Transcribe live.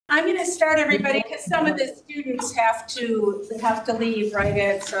I'm going to start, everybody, because some of the students have to leave right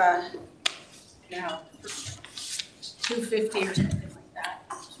at 2:50 or something like that.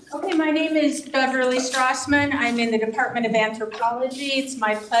 Okay, my name is Beverly Strassman. I'm in the Department of Anthropology. It's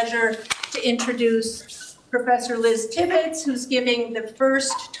my pleasure to introduce Professor Liz Tibbetts, who's giving the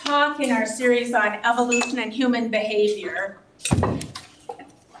first talk in our series on evolution and human behavior.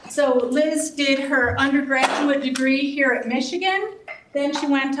 So Liz did her undergraduate degree here at Michigan. Then she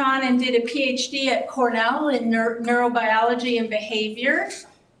went on and did a PhD at Cornell in neurobiology and behavior,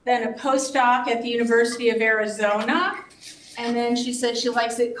 then a postdoc at the University of Arizona. And then she said she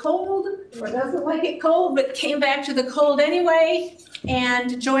likes it cold or doesn't like it cold, but came back to the cold anyway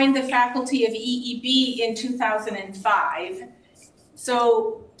and joined the faculty of EEB in 2005.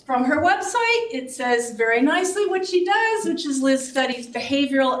 So from her website, it says very nicely what she does, which is Liz studies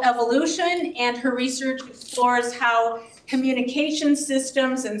behavioral evolution, and her research explores how communication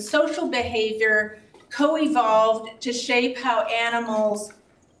systems and social behavior co-evolved to shape how animals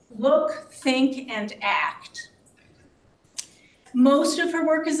look, think, and act. Most of her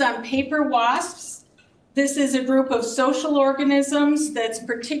work is on paper wasps. This is a group of social organisms that's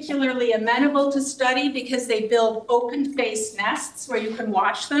particularly amenable to study because they build open-faced nests where you can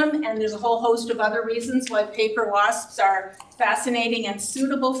watch them, and there's a whole host of other reasons why paper wasps are fascinating and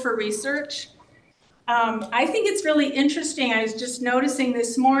suitable for research. I think it's really interesting. I was just noticing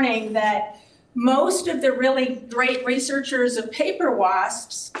this morning that most of the really great researchers of paper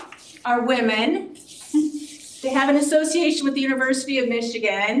wasps are women. They have an association with the University of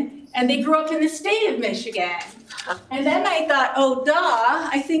Michigan, and they grew up in the state of Michigan. And then I thought, oh, duh,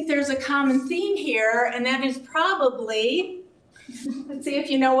 I think there's a common theme here, and that is probably, let's see if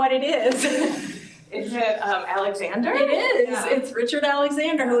you know what it is. Is it Alexander? It is. Yeah. It's Richard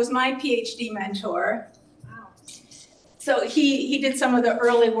Alexander, who was my PhD mentor. Wow. So he did some of the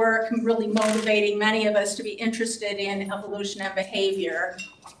early work, really motivating many of us to be interested in evolution and behavior.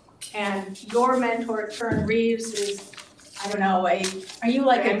 And your mentor, Kurt Reeves, is, I don't know, are you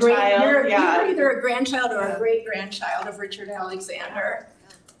like a great, you're either a grandchild or a great-grandchild of Richard Alexander.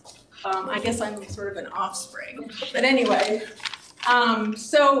 I guess I'm sort of an offspring. But anyway,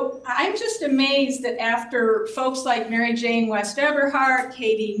 so I'm just amazed that after folks like Mary Jane West Eberhardt,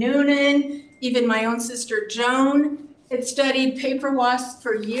 Katie Noonan, even my own sister Joan had studied paper wasps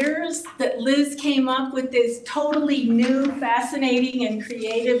for years, that Liz came up with this totally new, fascinating, and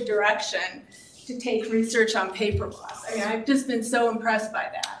creative direction to take research on paper wasps. I mean, I've just been so impressed by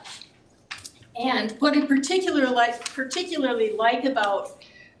that. And what I particularly like about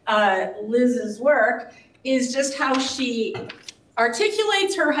Liz's work is just how she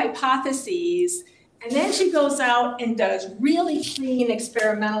articulates her hypotheses, and then she goes out and does really clean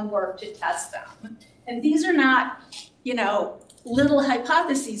experimental work to test them. And these are not, little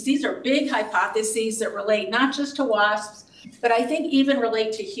hypotheses. These are big hypotheses that relate not just to wasps, but I think even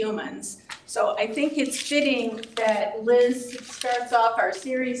relate to humans. So I think it's fitting that Liz starts off our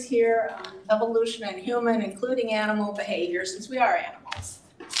series here on evolution and human, including animal behavior, since we are animals.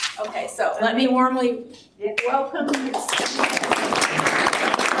 Okay, so let me warmly welcome you.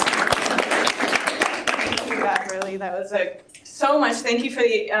 Thank you, Beverly. That was so much. Thank you for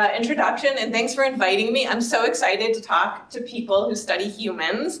the introduction, and thanks for inviting me. I'm so excited to talk to people who study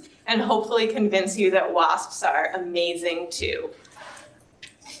humans and hopefully convince you that wasps are amazing too.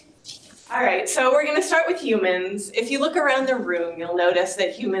 All right, so we're going to start with humans. If you look around the room, you'll notice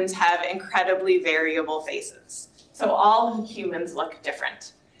that humans have incredibly variable faces. So all humans look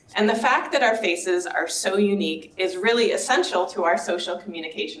different. And the fact that our faces are so unique is really essential to our social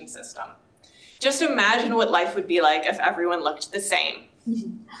communication system. Just imagine what life would be like if everyone looked the same.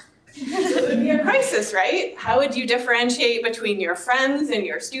 It would be a crisis, right? How would you differentiate between your friends and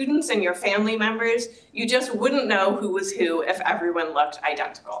your students and your family members? You just wouldn't know who was who if everyone looked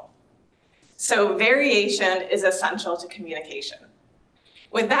identical. So variation is essential to communication.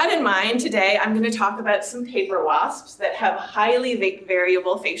 With that in mind, today I'm going to talk about some paper wasps that have highly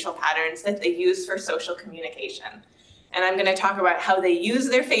variable facial patterns that they use for social communication. And I'm going to talk about how they use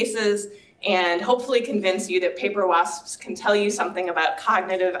their faces and hopefully convince you that paper wasps can tell you something about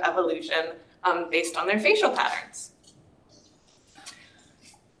cognitive evolution based on their facial patterns.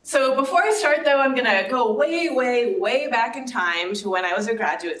 So before I start, though, I'm going to go way back in time to when I was a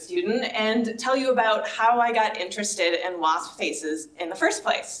graduate student and tell you about how I got interested in wasp faces in the first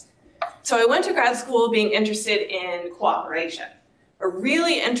place. So I went to grad school being interested in cooperation. A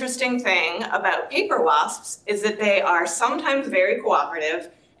really interesting thing about paper wasps is that they are sometimes very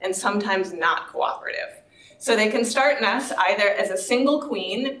cooperative and sometimes not cooperative. So they can start nests either as a single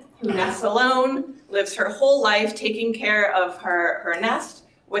queen who nests alone, lives her whole life taking care of her nest,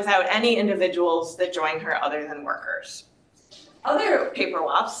 without any individuals that join her other than workers. Other paper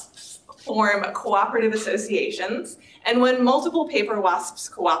wasps form cooperative associations, and when multiple paper wasps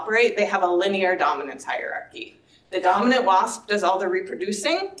cooperate, they have a linear dominance hierarchy. The dominant wasp does all the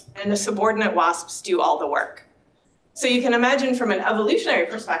reproducing, and the subordinate wasps do all the work. So you can imagine from an evolutionary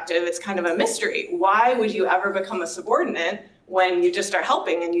perspective, it's kind of a mystery. Why would you ever become a subordinate when you just are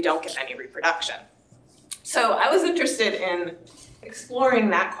helping and you don't get any reproduction? So I was interested in exploring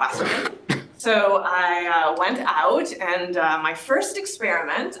that question. So I went out, and my first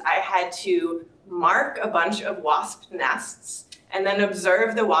experiment, I had to mark a bunch of wasp nests and then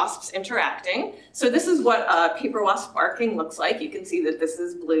observe the wasps interacting. So this is what paper wasp marking looks like. You can see that this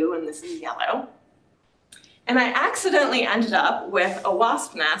is blue and this is yellow. And I accidentally ended up with a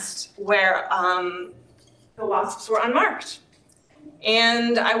wasp nest where the wasps were unmarked.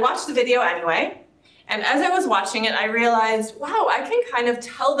 And I watched the video anyway. And as I was watching it, I realized, wow, I can kind of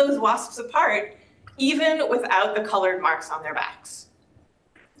tell those wasps apart even without the colored marks on their backs.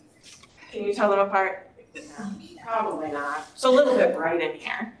 Can you tell them apart? Probably not. It's a little bit bright in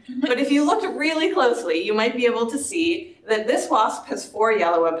here. But if you looked really closely, you might be able to see that this wasp has 4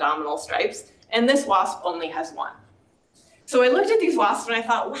 yellow abdominal stripes, and this wasp only has 1. So I looked at these wasps and I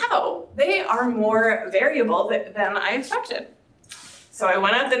thought, wow, they are more variable than I expected. So I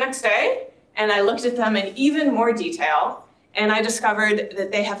went out the next day and I looked at them in even more detail, and I discovered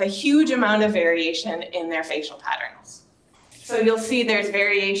that they have a huge amount of variation in their facial patterns. So you'll see there's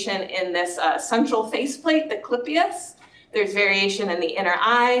variation in this central faceplate, the clypeus. There's variation in the inner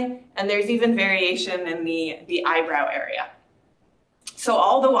eye, and there's even variation in the eyebrow area. So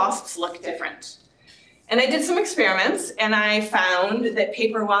all the wasps look different. And I did some experiments, and I found that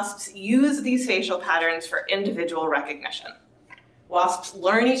paper wasps use these facial patterns for individual recognition. Wasps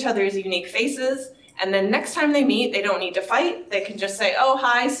learn each other's unique faces, and then next time they meet, they don't need to fight. They can just say, oh,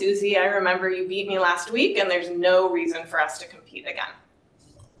 hi, Susie, I remember you beat me last week, and there's no reason for us to compete again.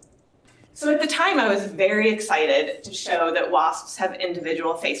 So at the time, I was very excited to show that wasps have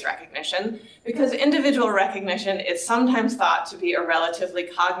individual face recognition, because individual recognition is sometimes thought to be a relatively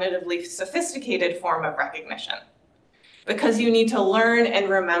cognitively sophisticated form of recognition, because you need to learn and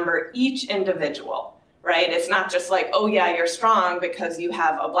remember each individual. Right? It's not just like, oh yeah, you're strong because you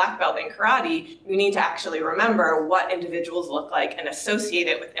have a black belt in karate. You need to actually remember what individuals look like and associate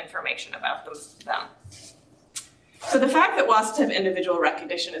it with information about them. So the fact that wasps have individual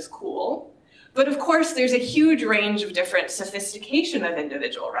recognition is cool, but of course there's a huge range of different sophistication of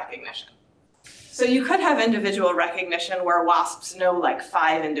individual recognition. So you could have individual recognition where wasps know like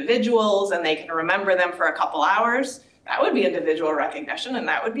 5 individuals and they can remember them for a couple hours. That would be individual recognition, and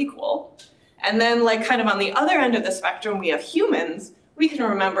that would be cool. And then like kind of on the other end of the spectrum, we have humans. We can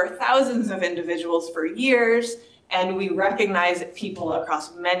remember thousands of individuals for years, and we recognize people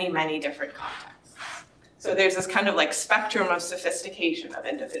across many, many different contexts. So there's this kind of like spectrum of sophistication of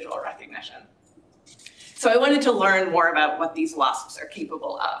individual recognition. So I wanted to learn more about what these wasps are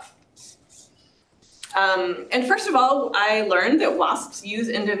capable of. And first of all, I learned that wasps use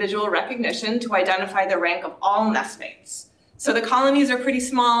individual recognition to identify the rank of all nestmates. So the colonies are pretty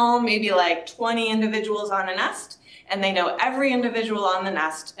small, maybe like 20 individuals on a nest, and they know every individual on the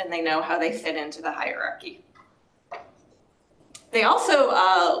nest, and they know how they fit into the hierarchy. They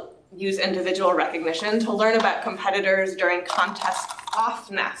also use individual recognition to learn about competitors during contests off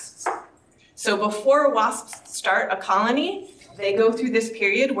nests. So before wasps start a colony, they go through this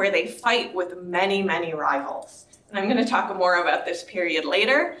period where they fight with many, many rivals. And I'm going to talk more about this period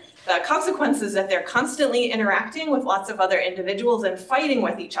later. The consequence is that they're constantly interacting with lots of other individuals and fighting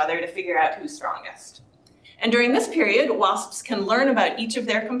with each other to figure out who's strongest. And during this period, wasps can learn about each of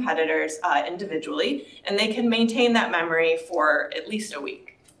their competitors individually, and they can maintain that memory for at least a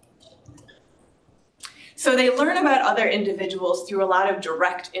week. So they learn about other individuals through a lot of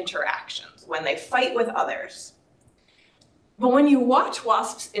direct interactions when they fight with others. But when you watch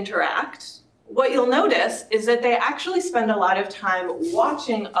wasps interact, what you'll notice is that they actually spend a lot of time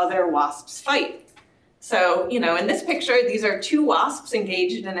watching other wasps fight. So, in this picture, these are 2 wasps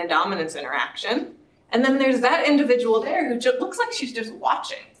engaged in a dominance interaction. And then there's that individual there who just looks like she's just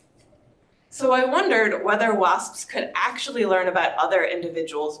watching. So I wondered whether wasps could actually learn about other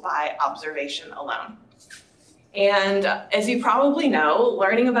individuals by observation alone. And as you probably know,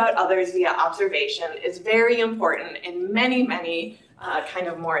 learning about others via observation is very important in many, many kind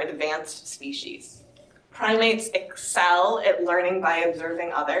of more advanced species. Primates excel at learning by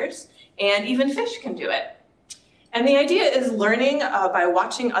observing others, and even fish can do it. And the idea is learning by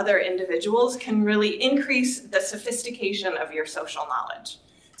watching other individuals can really increase the sophistication of your social knowledge.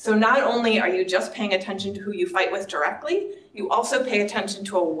 So not only are you just paying attention to who you fight with directly, you also pay attention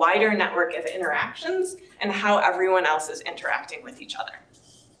to a wider network of interactions and how everyone else is interacting with each other.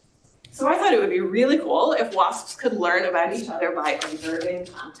 So I thought it would be really cool if wasps could learn about each other by observing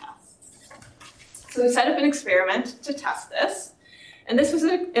contests. So we set up an experiment to test this. And this was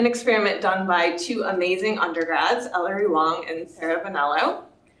an experiment done by two amazing undergrads, Ellery Wong and Sarah Bonello.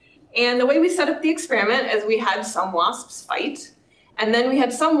 And the way we set up the experiment is we had some wasps fight, and then we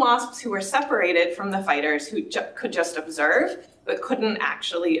had some wasps who were separated from the fighters who could just observe, but couldn't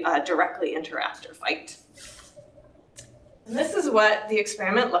actually directly interact or fight. And this is what the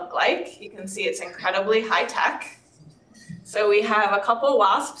experiment looked like. You can see it's incredibly high tech. So we have a couple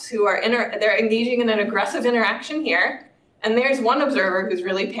wasps who are they're engaging in an aggressive interaction here. And there's one observer who's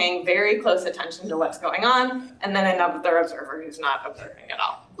really paying very close attention to what's going on, and then another observer who's not observing at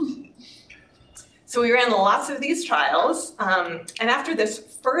all. So we ran lots of these trials, and after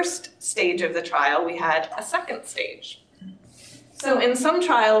this first stage of the trial, we had a second stage. So in some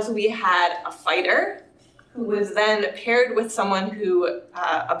trials, we had a fighter who was then paired with someone who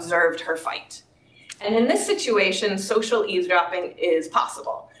observed her fight. And in this situation, social eavesdropping is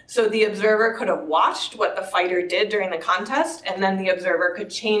possible. So the observer could have watched what the fighter did during the contest, and then the observer could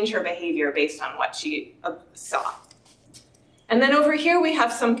change her behavior based on what she saw. And then over here, we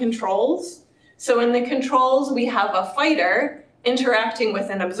have some controls. So in the controls, we have a fighter interacting with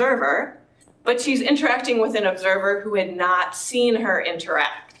an observer, but she's interacting with an observer who had not seen her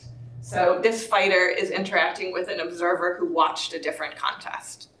interact. So this fighter is interacting with an observer who watched a different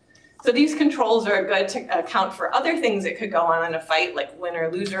contest. So these controls are good to account for other things that could go on in a fight, like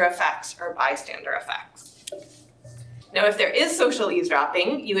winner-loser effects or bystander effects. Now, if there is social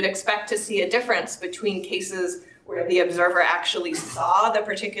eavesdropping, you would expect to see a difference between cases where the observer actually saw the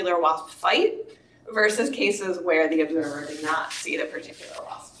particular wasp fight versus cases where the observer did not see the particular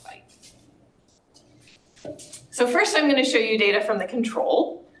wasp fight. So first, I'm going to show you data from the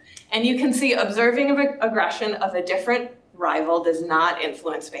control. And you can see observing aggression of a different rival does not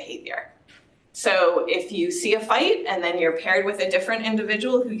influence behavior. So if you see a fight and then you're paired with a different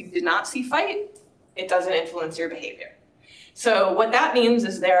individual who you did not see fight, it doesn't influence your behavior. So what that means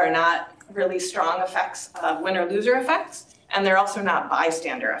is there are not really strong effects of winner-loser effects, and they're also not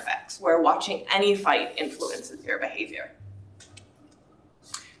bystander effects, where watching any fight influences your behavior.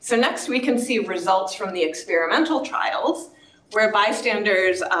 So next we can see results from the experimental trials, where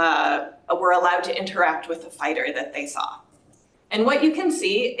bystanders were allowed to interact with the fighter that they saw. And what you can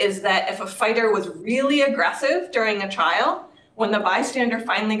see is that if a fighter was really aggressive during a trial, when the bystander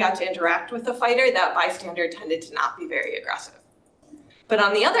finally got to interact with the fighter, that bystander tended to not be very aggressive. But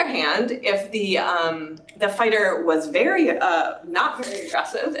on the other hand, if the fighter was not very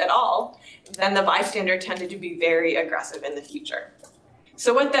aggressive at all, then the bystander tended to be very aggressive in the future.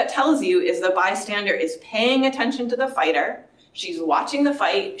 So what that tells you is the bystander is paying attention to the fighter. She's watching the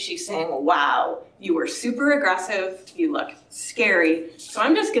fight. She's saying, wow, you were super aggressive. You look scary. So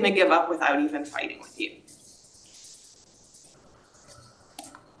I'm just going to give up without even fighting with you.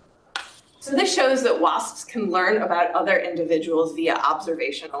 So this shows that wasps can learn about other individuals via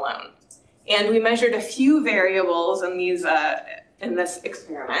observation alone. And we measured a few variables in this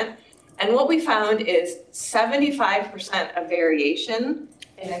experiment. And what we found is 75% of variation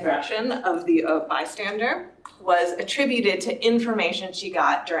in aggression of the bystander was attributed to information she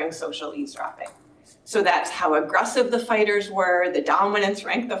got during social eavesdropping. So that's how aggressive the fighters were, the dominance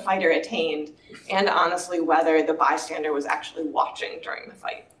rank the fighter attained, and honestly, whether the bystander was actually watching during the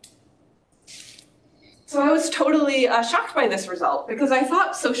fight. So I was totally shocked by this result because I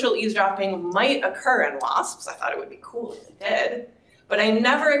thought social eavesdropping might occur in wasps. I thought it would be cool if it did, but I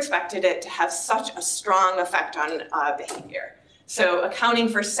never expected it to have such a strong effect on behavior. So accounting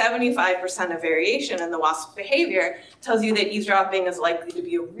for 75% of variation in the wasp's behavior tells you that eavesdropping is likely to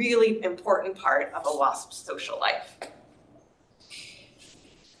be a really important part of a wasp's social life.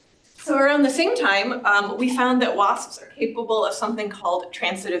 So around the same time, we found that wasps are capable of something called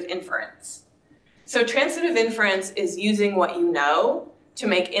transitive inference. So transitive inference is using what you know to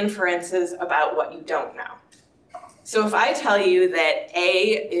make inferences about what you don't know. So if I tell you that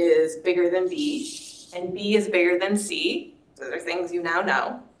A is bigger than B and B is bigger than C, those are things you now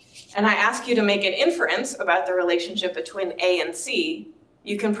know, and I ask you to make an inference about the relationship between A and C,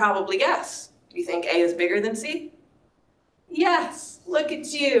 you can probably guess. Do you think A is bigger than C? Yes, look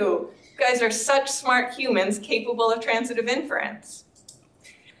at you. You guys are such smart humans capable of transitive inference.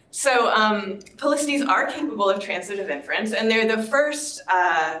 So Polistes are capable of transitive inference, and they're the first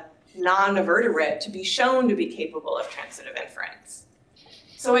non-vertebrate to be shown to be capable of transitive inference.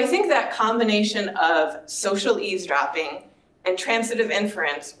 So I think that combination of social eavesdropping and transitive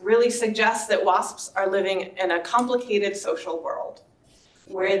inference really suggests that wasps are living in a complicated social world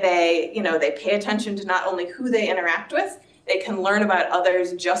where they pay attention to not only who they interact with, they can learn about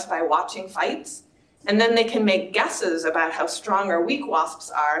others just by watching fights, and then they can make guesses about how strong or weak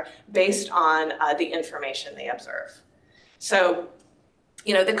wasps are based on the information they observe. So,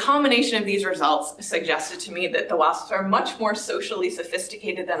 the combination of these results suggested to me that the wasps are much more socially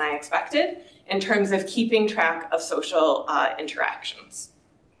sophisticated than I expected in terms of keeping track of social interactions.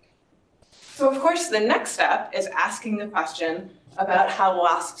 So of course, the next step is asking the question about how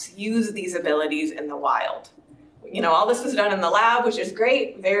wasps use these abilities in the wild. All this was done in the lab, which is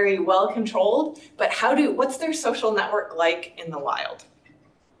great, very well controlled, but what's their social network like in the wild?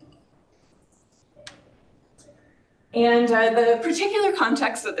 And the particular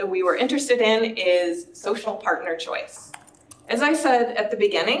context that we were interested in is social partner choice. As I said at the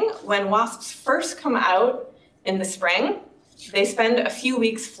beginning, when wasps first come out in the spring, they spend a few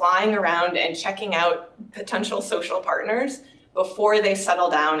weeks flying around and checking out potential social partners before they settle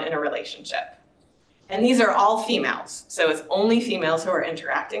down in a relationship. And these are all females, so it's only females who are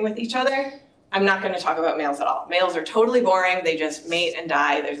interacting with each other. I'm not going to talk about males at all. Males are totally boring. They just mate and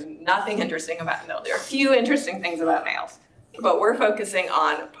die. There's nothing interesting about them. There are a few interesting things about males, but we're focusing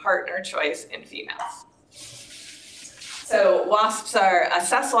on partner choice in females. So wasps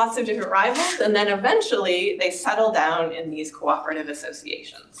assess lots of different rivals, and then eventually they settle down in these cooperative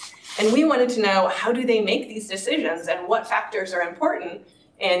associations. And we wanted to know, how do they make these decisions and what factors are important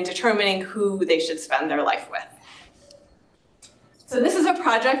in determining who they should spend their life with? So this is a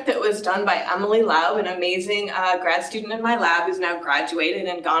project that was done by Emily Laub, an amazing grad student in my lab who's now graduated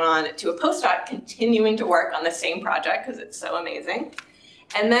and gone on to a postdoc continuing to work on the same project because it's so amazing.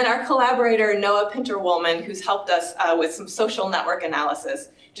 And then our collaborator, Noah Pinter-Woolman, who's helped us with some social network analysis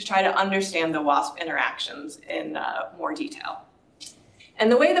to try to understand the wasp interactions in more detail. And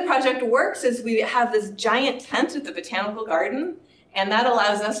the way the project works is we have this giant tent at the botanical garden, and that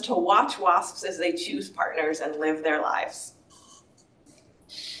allows us to watch wasps as they choose partners and live their lives.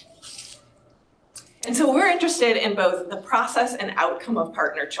 And so we're interested in both the process and outcome of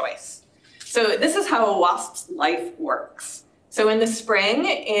partner choice. So this is how a wasp's life works. So in the spring,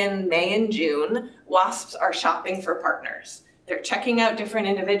 in May and June, wasps are shopping for partners. They're checking out different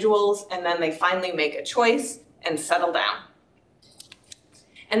individuals, and then they finally make a choice and settle down.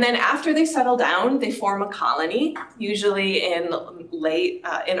 And then after they settle down, they form a colony, usually in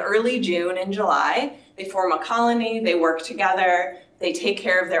early June and July. They form a colony, they work together, they take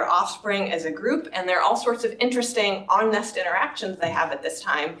care of their offspring as a group, and there are all sorts of interesting on-nest interactions they have at this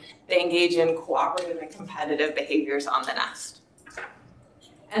time. They engage in cooperative and competitive behaviors on the nest.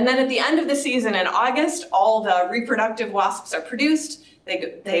 And then at the end of the season in August, all the reproductive wasps are produced,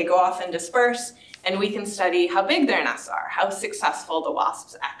 they go off and disperse, and we can study how big their nests are, how successful the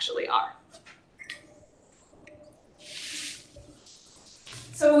wasps actually are.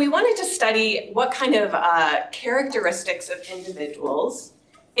 So we wanted to study what kind of characteristics of individuals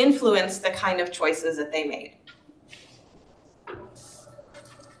influence the kind of choices that they made.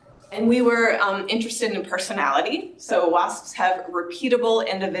 And we were interested in personality. So wasps have repeatable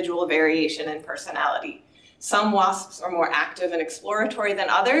individual variation in personality. Some wasps are more active and exploratory than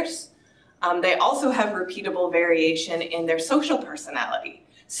others. They also have repeatable variation in their social personality.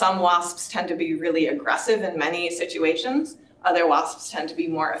 Some wasps tend to be really aggressive in many situations. Other wasps tend to be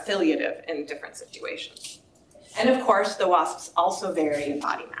more affiliative in different situations. And of course, the wasps also vary in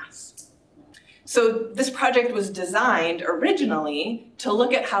body mass. So this project was designed originally to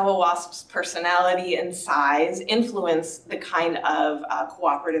look at how a wasp's personality and size influence the kind of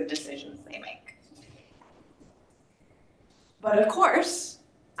cooperative decisions they make. But of course,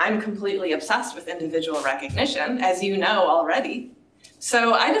 I'm completely obsessed with individual recognition, as you know already.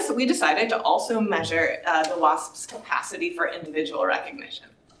 So we decided to also measure the wasp's capacity for individual recognition.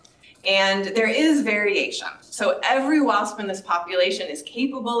 And there is variation. So every wasp in this population is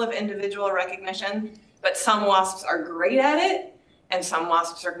capable of individual recognition, but some wasps are great at it, and some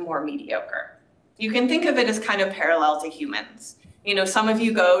wasps are more mediocre. You can think of it as kind of parallel to humans. Some of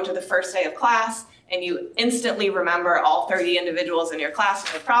you go to the first day of class, and you instantly remember all 30 individuals in your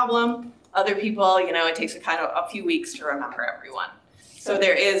class, no problem. Other people, it takes a few weeks to remember everyone. So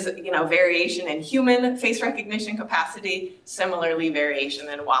there is, variation in human face recognition capacity, similarly variation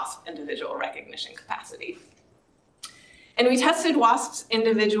in wasp individual recognition capacity. And we tested wasps'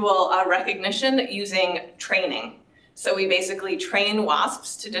 individual recognition using training. So we basically train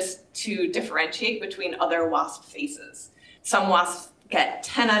wasps to differentiate between other wasp faces. Some wasps get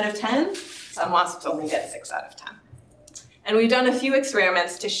 10 out of 10, some wasps only get 6 out of 10. And we've done a few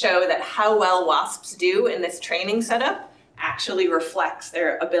experiments to show that how well wasps do in this training setup actually reflects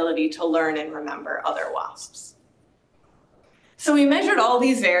their ability to learn and remember other wasps. So we measured all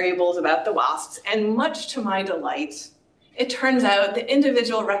these variables about the wasps, and much to my delight, it turns out that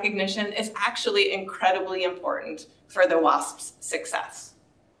individual recognition is actually incredibly important for the wasp's success.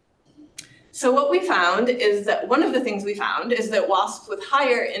 So what we found is that one of the things we found is that wasps with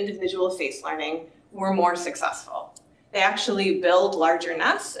higher individual face learning were more successful. They actually build larger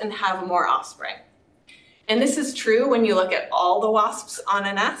nests and have more offspring. And this is true when you look at all the wasps on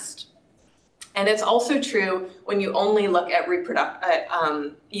a nest. And it's also true when you only look at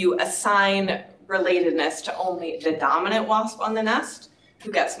you assign relatedness to only the dominant wasp on the nest,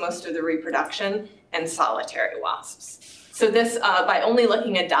 who gets most of the reproduction, and solitary wasps. So this, by only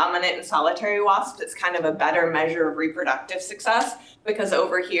looking at dominant and solitary wasps, it's kind of a better measure of reproductive success, because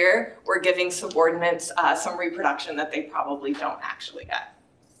over here, we're giving subordinates some reproduction that they probably don't actually get.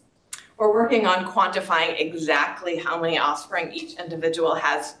 We're working on quantifying exactly how many offspring each individual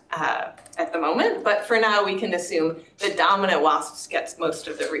has at the moment, but for now we can assume the dominant wasps gets most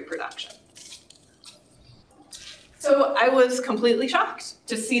of the reproduction. So I was completely shocked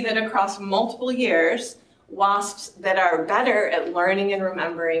to see that across multiple years, wasps that are better at learning and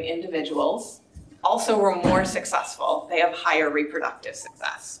remembering individuals also were more successful. They have higher reproductive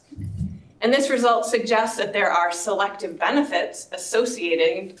success. And this result suggests that there are selective benefits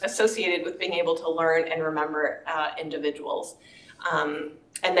associated with being able to learn and remember individuals, and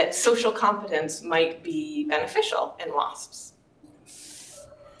that social competence might be beneficial in wasps.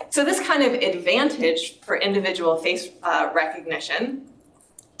 So this kind of advantage for individual face recognition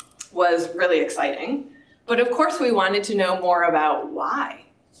was really exciting. But of course, we wanted to know more about why.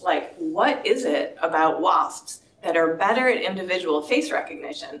 Like, what is it about wasps that are better at individual face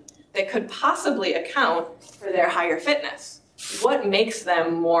recognition that could possibly account for their higher fitness? What makes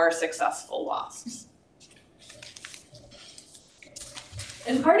them more successful wasps?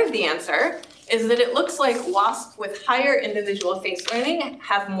 And part of the answer is that it looks like wasps with higher individual face learning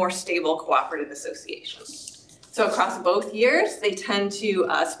have more stable cooperative association. So across both years, they tend to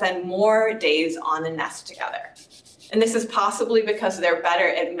spend more days on a nest together. And this is possibly because they're better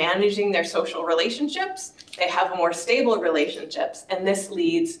at managing their social relationships, they have more stable relationships, and this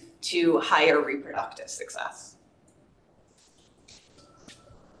leads to higher reproductive success.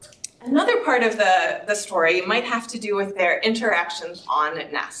 Another part of the story might have to do with their interactions on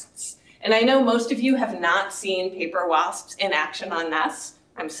nests. And I know most of you have not seen paper wasps in action on nests.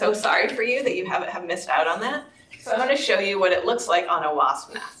 I'm so sorry for you that you have missed out on that. So I'm going to show you what it looks like on a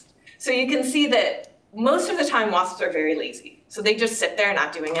wasp nest. So you can see that most of the time wasps are very lazy. So they just sit there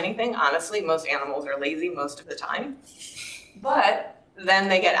not doing anything. Honestly, most animals are lazy most of the time. But then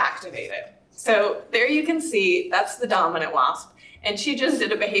they get activated. So there you can see that's the dominant wasp. And she just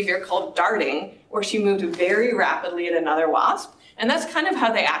did a behavior called darting, where she moved very rapidly at another wasp. And that's kind of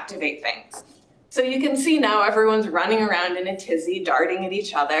how they activate things. So you can see now everyone's running around in a tizzy, darting at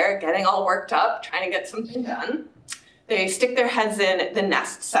each other, getting all worked up, trying to get something done. They stick their heads in the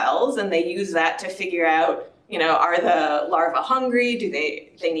nest cells, and they use that to figure out, are the larvae hungry? Do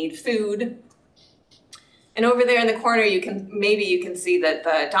they need food? And over there in the corner, maybe you can see that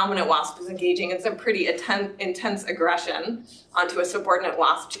the dominant wasp is engaging in some pretty intense aggression onto a subordinate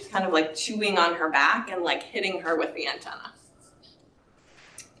wasp. She's kind of like chewing on her back and like hitting her with the antenna.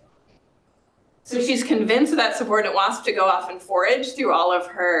 So she's convinced that subordinate wasp to go off and forage through all of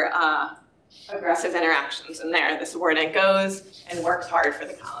her aggressive interactions. And there, the subordinate goes and works hard for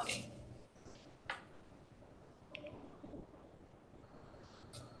the colony.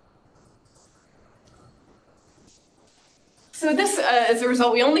 So this is a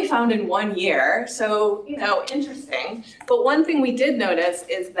result we only found in 1 year, so interesting. But one thing we did notice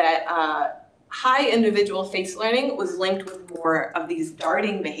is that high individual face learning was linked with more of these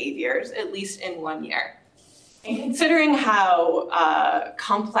darting behaviors, at least in 1 year. And considering how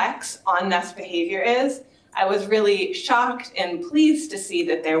complex on-nest behavior is, I was really shocked and pleased to see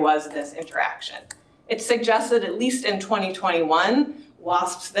that there was this interaction. It suggests that at least in 2021,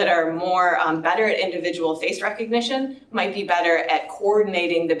 wasps that are more better at individual face recognition might be better at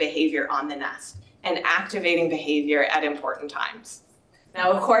coordinating the behavior on the nest and activating behavior at important times.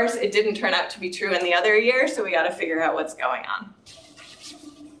 Now, of course, it didn't turn out to be true in the other year, so we got to figure out what's going on.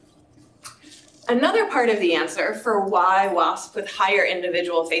 Another part of the answer for why wasps with higher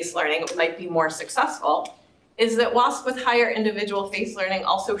individual face learning might be more successful is that wasps with higher individual face learning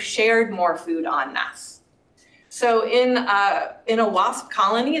also shared more food on nests. So in a wasp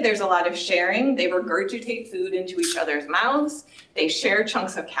colony, there's a lot of sharing. They regurgitate food into each other's mouths. They share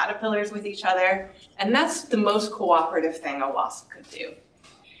chunks of caterpillars with each other. And that's the most cooperative thing a wasp could do.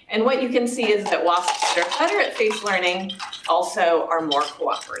 And what you can see is that wasps that are better at face learning also are more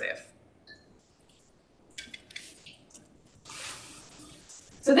cooperative.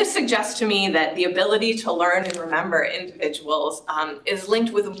 So this suggests to me that the ability to learn and remember individuals is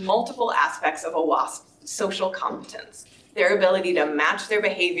linked with multiple aspects of a wasp's social competence. Their ability to match their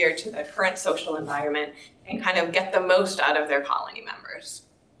behavior to the current social environment and kind of get the most out of their colony members.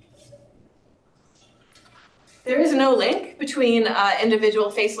 There is no link between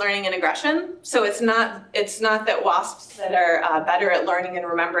individual face learning and aggression. So it's not that wasps that are better at learning and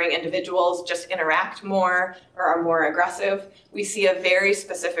remembering individuals just interact more or are more aggressive. We see a very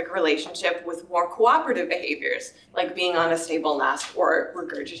specific relationship with more cooperative behaviors, like being on a stable nest or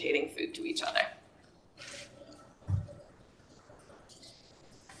regurgitating food to each other.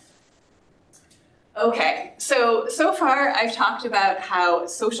 Okay, so far I've talked about how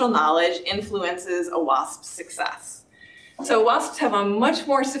social knowledge influences a wasp's success. So wasps have a much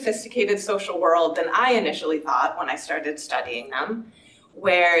more sophisticated social world than I initially thought when I started studying them,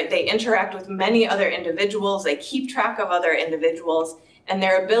 where they interact with many other individuals, they keep track of other individuals, and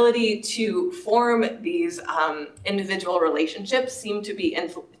their ability to form these individual relationships seems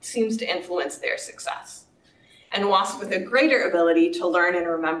to influence their success. And wasps with a greater ability to learn and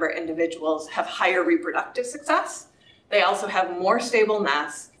remember individuals have higher reproductive success. They also have more stable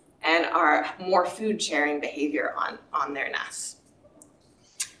nests and are more food sharing behavior on their nests.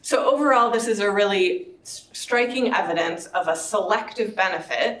 So overall, this is a really striking evidence of a selective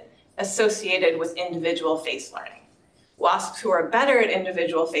benefit associated with individual face learning. Wasps who are better at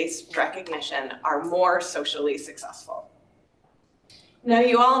individual face recognition are more socially successful. Now,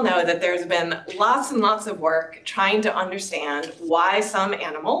 you all know that there's been lots and lots of work trying to understand why some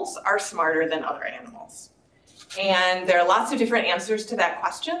animals are smarter than other animals. And there are lots of different answers to that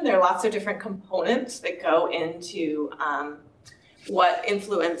question. There are lots of different components that go into what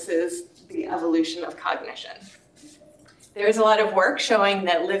influences the evolution of cognition. There's a lot of work showing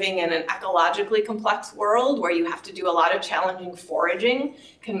that living in an ecologically complex world where you have to do a lot of challenging foraging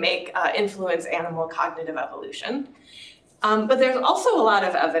can influence animal cognitive evolution. But there's also a lot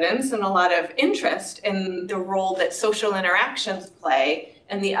of evidence and a lot of interest in the role that social interactions play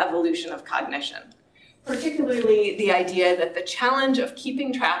in the evolution of cognition, particularly the idea that the challenge of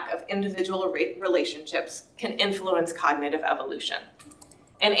keeping track of individual relationships can influence cognitive evolution.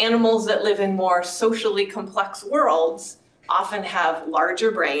 And animals that live in more socially complex worlds often have larger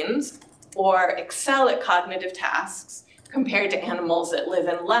brains or excel at cognitive tasks compared to animals that live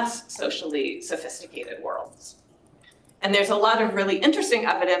in less socially sophisticated worlds. And there's a lot of really interesting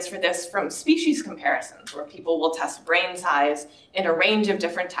evidence for this from species comparisons, where people will test brain size in a range of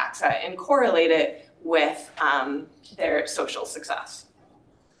different taxa and correlate it with their social success.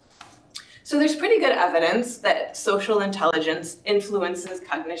 So there's pretty good evidence that social intelligence influences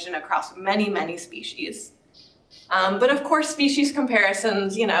cognition across many, many species. But of course, species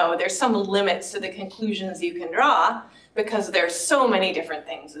comparisons, there's some limits to the conclusions you can draw because there's so many different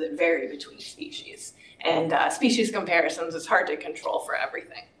things that vary between species. And species comparisons is hard to control for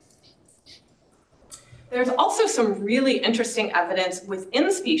everything. There's also some really interesting evidence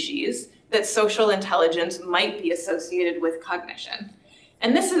within species that social intelligence might be associated with cognition.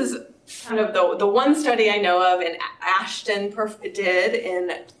 And this is kind of the one study I know of, and Ashton did in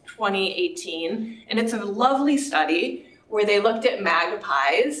 2018. And it's a lovely study where they looked at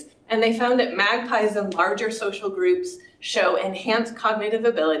magpies, and they found that magpies in larger social groups show enhanced cognitive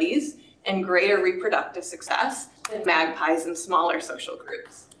abilities and greater reproductive success than magpies in smaller social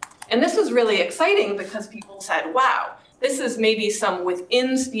groups. And this was really exciting because people said, wow, this is maybe some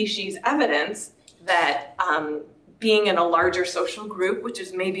within species evidence that being in a larger social group, which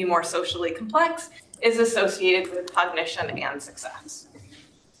is maybe more socially complex, is associated with cognition and success.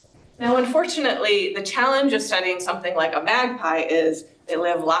 Now, unfortunately, the challenge of studying something like a magpie is they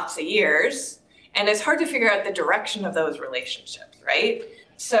live lots of years, and it's hard to figure out the direction of those relationships, right?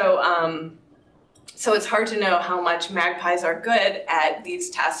 So it's hard to know how much magpies are good at these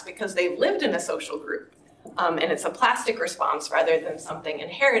tests because they've lived in a social group. And it's a plastic response rather than something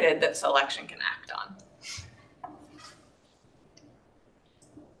inherited that selection can act on.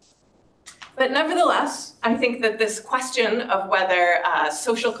 But nevertheless, I think that this question of whether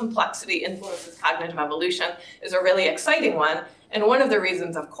social complexity influences cognitive evolution is a really exciting one. And one of the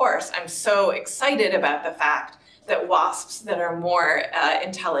reasons, of course, I'm so excited about the fact that wasps that are more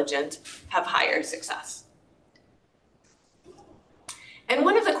intelligent have higher success. And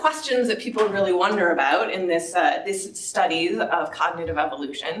one of the questions that people really wonder about in this studies of cognitive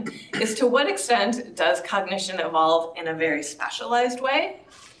evolution is, to what extent does cognition evolve in a very specialized way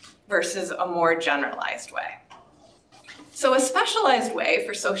versus a more generalized way? So a specialized way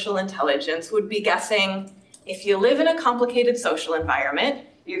for social intelligence would be guessing If you live in a complicated social environment,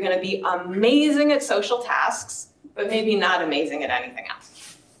 you're going to be amazing at social tasks, but maybe not amazing at anything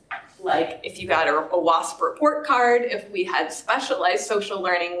else. Like if you got a WASP report card, if we had specialized social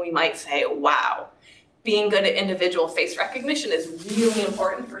learning, we might say, wow, being good at individual face recognition is really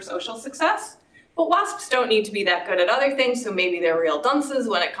important for social success. But WASPs don't need to be that good at other things, so maybe they're real dunces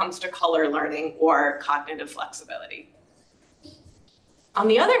when it comes to color learning or cognitive flexibility. On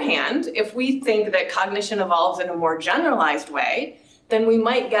the other hand, if we think that cognition evolves in a more generalized way, then we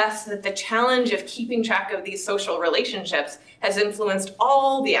might guess that the challenge of keeping track of these social relationships has influenced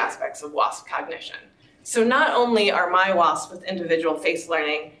all the aspects of WASP cognition. So not only are my WASPs with individual face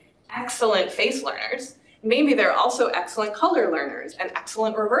learning excellent face learners, maybe they're also excellent color learners and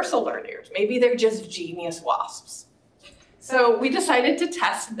excellent reversal learners. Maybe they're just genius WASPs. So we decided to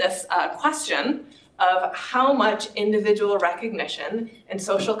test this question of how much individual recognition and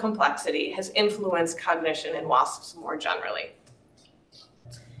social complexity has influenced cognition in WASPs more generally.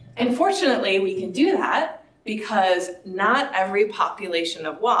 And fortunately, we can do that because not every population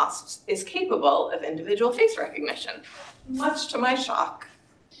of WASPs is capable of individual face recognition, much to my shock.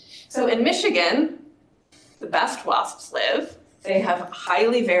 So in Michigan, the best WASPs live. They have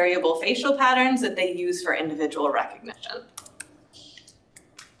highly variable facial patterns that they use for individual recognition.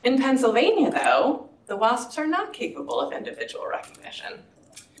 In Pennsylvania, though, the WASPs are not capable of individual recognition.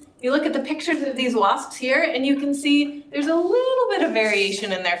 You look at the pictures of these WASPs here, and you can see there's a little bit of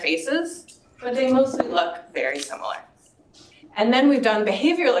variation in their faces, but they mostly look very similar. And then we've done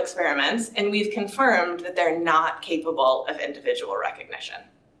behavioral experiments, and we've confirmed that they're not capable of individual recognition.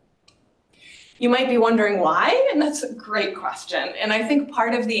 You might be wondering why, and that's a great question. And I think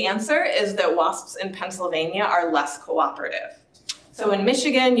part of the answer is that WASPs in Pennsylvania are less cooperative. So in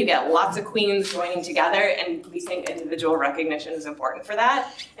Michigan, you get lots of queens joining together, and we think individual recognition is important for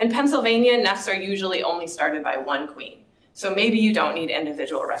that. In Pennsylvania, nests are usually only started by one queen. So maybe you don't need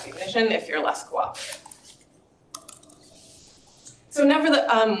individual recognition if you're less cooperative. So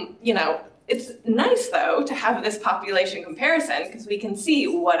it's nice though to have this population comparison because we can see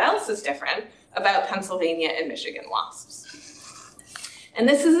what else is different about Pennsylvania and Michigan WASPs. And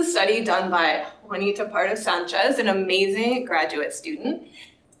this is a study done by Juanita Pardo Sanchez, an amazing graduate student.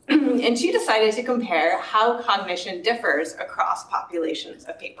 And she decided to compare how cognition differs across populations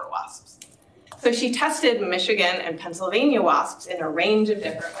of paper wasps. So she tested Michigan and Pennsylvania wasps in a range of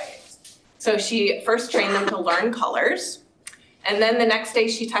different ways. So she first trained them to learn colors. And then the next day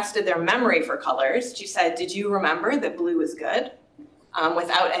she tested their memory for colors. She said, did you remember that blue is good?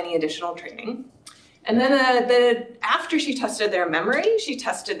 Without any additional training. And then after she tested their memory, she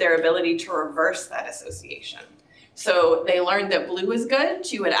tested their ability to reverse that association. So they learned that blue is good.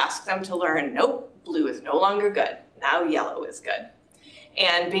 She would ask them to learn, nope, blue is no longer good. Now yellow is good.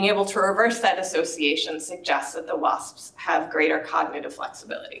 And being able to reverse that association suggests that the wasps have greater cognitive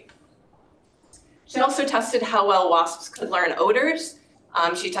flexibility. She also tested how well wasps could learn odors.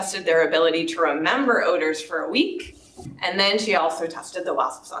 She tested their ability to remember odors for a week. And then she also tested the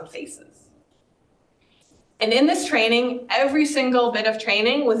wasps on faces. And in this training, every single bit of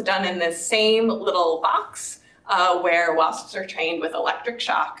training was done in this same little box where wasps are trained with electric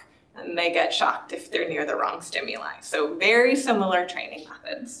shock, and they get shocked if they're near the wrong stimuli. So very similar training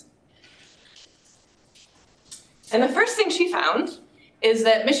methods. And the first thing she found is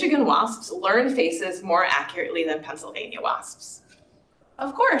that Michigan wasps learn faces more accurately than Pennsylvania wasps.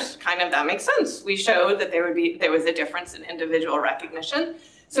 Of course, that makes sense. We showed that there was a difference in individual recognition.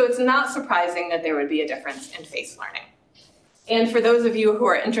 So it's not surprising that there would be a difference in face learning. And for those of you who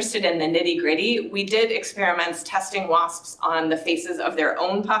are interested in the nitty-gritty, we did experiments testing wasps on the faces of their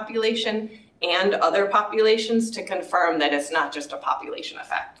own population and other populations to confirm that it's not just a population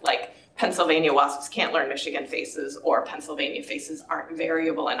effect. Like Pennsylvania wasps can't learn Michigan faces, or Pennsylvania faces aren't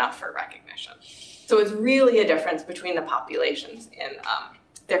variable enough for recognition. So it's really a difference between the populations in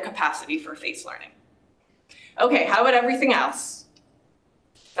their capacity for face learning. Okay, how about everything else?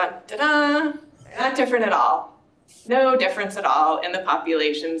 Dun, da, da. They're not different at all. No difference at all in the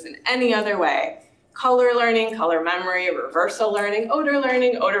populations in any other way. Color learning, color memory, reversal learning,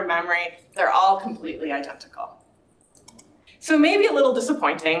 odor memory, they're all completely identical. So maybe a little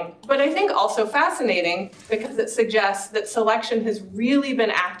disappointing, but I think also fascinating because it suggests that selection has really been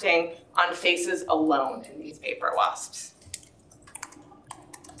acting on faces alone in these paper wasps.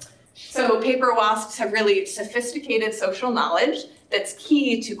 So paper wasps have really sophisticated social knowledge that's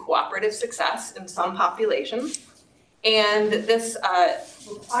key to cooperative success in some populations. And this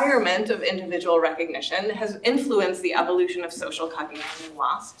requirement of individual recognition has influenced the evolution of social cognition in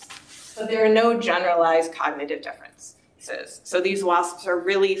wasps, but there are no generalized cognitive differences. So these wasps are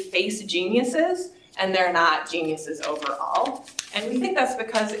really face geniuses, and they're not geniuses overall. And we think that's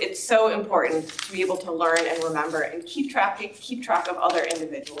because it's so important to be able to learn and remember and keep track of other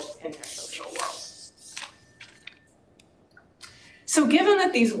individuals in their social world. So given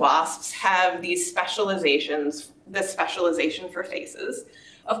that these wasps have these specializations, this specialization for faces,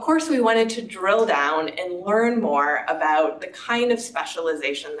 of course we wanted to drill down and learn more about the kind of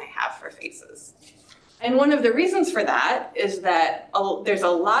specialization they have for faces. And one of the reasons for that is that there's a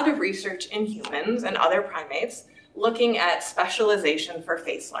lot of research in humans and other primates looking at specialization for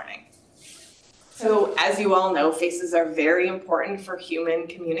face learning. So as you all know, faces are very important for human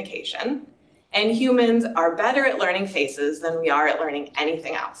communication, and humans are better at learning faces than we are at learning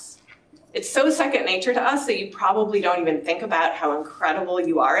anything else. It's so second nature to us that you probably don't even think about how incredible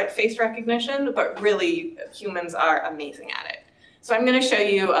you are at face recognition, but really humans are amazing at it. So I'm going to show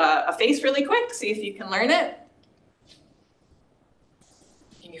you a face really quick, see if you can learn it.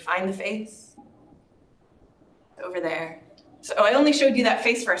 Can you find the face? Over there. So I only showed you that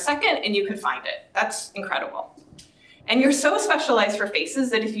face for a second and you could find it. That's incredible. And you're so specialized for faces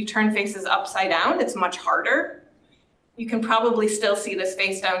that if you turn faces upside down, it's much harder. You can probably still see this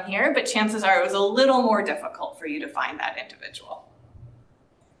face down here, but chances are it was a little more difficult for you to find that individual.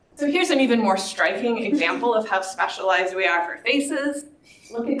 So here's an even more striking example of how specialized we are for faces.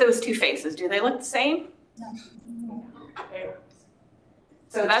 Look at those two faces. Do they look the same? No.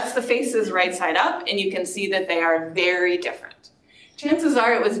 So that's the faces right side up, and you can see that they are very different. Chances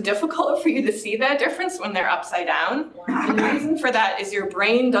are it was difficult for you to see that difference when they're upside down. Wow. And the reason for that is your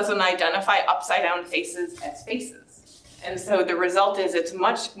brain doesn't identify upside down faces as faces. And so the result is it's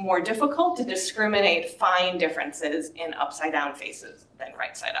much more difficult to discriminate fine differences in upside down faces than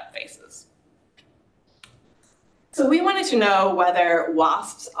right side up faces. So we wanted to know whether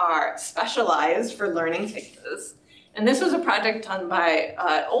wasps are specialized for learning faces. And this was a project done by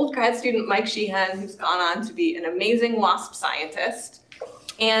old grad student Mike Sheehan, who's gone on to be an amazing wasp scientist.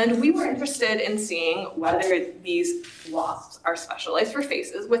 And we were interested in seeing whether these wasps are specialized for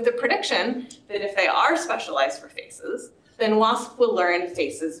faces, with the prediction that if they are specialized for faces, then wasps will learn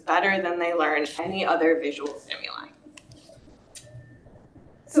faces better than they learn any other visual stimuli.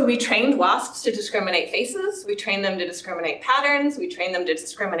 So we trained wasps to discriminate faces, we trained them to discriminate patterns, we trained them to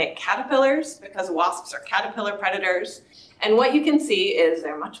discriminate caterpillars, because wasps are caterpillar predators. And what you can see is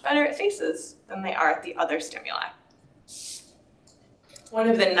they're much better at faces than they are at the other stimuli. One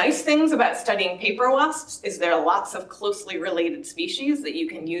of the nice things about studying paper wasps is there are lots of closely related species that you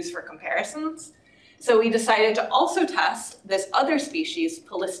can use for comparisons. So we decided to also test this other species,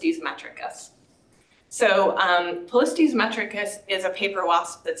 Polistes metricus. So Polistes metricus is a paper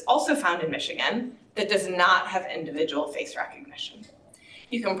wasp that's also found in Michigan that does not have individual face recognition.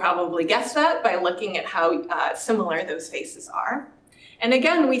 You can probably guess that by looking at how similar those faces are. And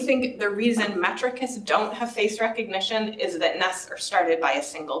again, we think the reason metricus don't have face recognition is that nests are started by a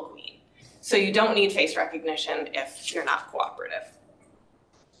single queen. So you don't need face recognition if you're not cooperative.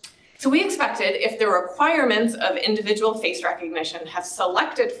 So we expected if the requirements of individual face recognition have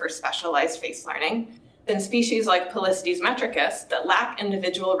selected for specialized face learning, then species like Polistes metricus that lack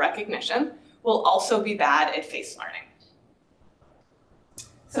individual recognition will also be bad at face learning.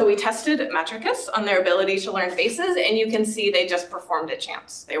 So we tested metricus on their ability to learn faces, and you can see they just performed at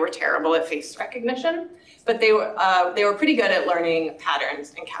chance. They were terrible at face recognition, but they were pretty good at learning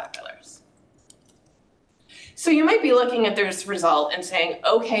patterns in caterpillars. So you might be looking at this result and saying,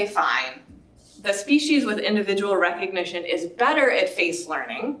 okay, fine. The species with individual recognition is better at face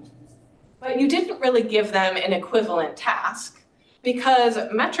learning, but you didn't really give them an equivalent task because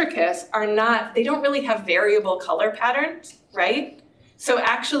metricus they don't really have variable color patterns, right? So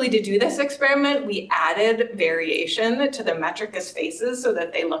actually to do this experiment, we added variation to the metricus faces so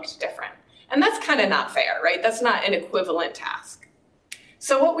that they looked different. And that's kind of not fair, right? That's not an equivalent task.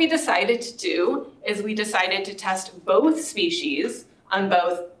 So what we decided to do is we decided to test both species on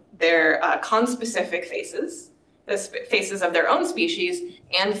both their conspecific faces, the faces of their own species,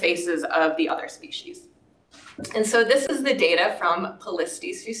 and faces of the other species. And so this is the data from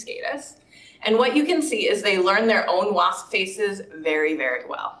Polistes fuscatus. And what you can see is they learn their own wasp faces very, very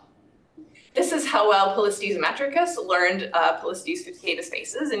well. This is how well Polistes metricus learned Polistes fuscatus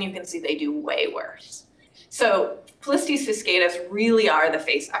faces, and you can see they do way worse. So Polistes fuscatus really are the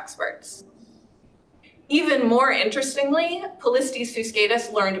face experts. Even more interestingly, Polistes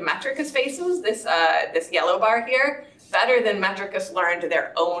fuscatus learned metricus faces, this yellow bar here, better than metricus learned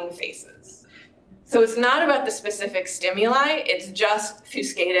their own faces. So it's not about the specific stimuli, it's just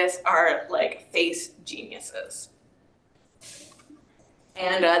fuscatus are like face geniuses.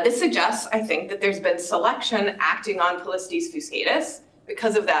 And this suggests, I think, that there's been selection acting on Polistes fuscatus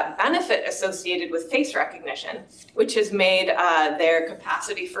because of that benefit associated with face recognition, which has made their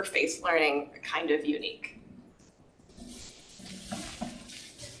capacity for face learning kind of unique.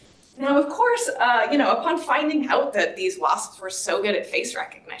 Now, of course, upon finding out that these wasps were so good at face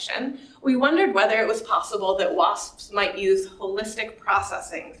recognition, we wondered whether it was possible that wasps might use holistic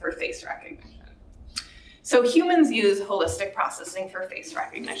processing for face recognition. So humans use holistic processing for face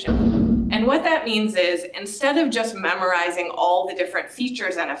recognition. And what that means is, instead of just memorizing all the different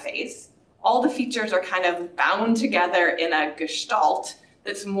features in a face, all the features are kind of bound together in a gestalt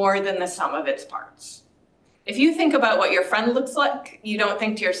that's more than the sum of its parts. If you think about what your friend looks like, you don't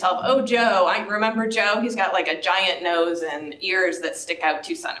think to yourself, oh, Joe, I remember Joe, he's got like a giant nose and ears that stick out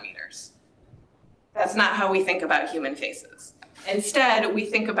 2 centimeters. That's not how we think about human faces. Instead, we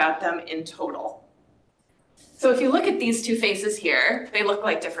think about them in total. So if you look at these 2 faces here, they look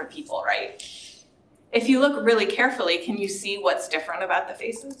like different people, right? If you look really carefully, can you see what's different about the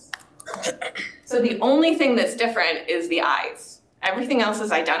faces? So the only thing that's different is the eyes. Everything else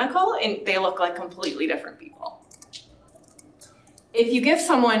is identical, and they look like completely different people. If you give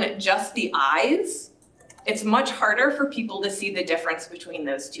someone just the eyes, it's much harder for people to see the difference between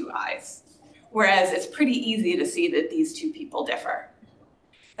those 2 eyes, whereas it's pretty easy to see that these 2 people differ.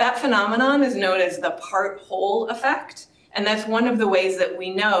 That phenomenon is known as the part-whole effect, and that's one of the ways that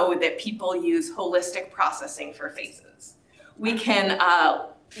we know that people use holistic processing for faces.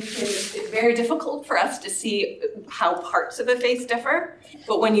 It's very difficult for us to see how parts of a face differ,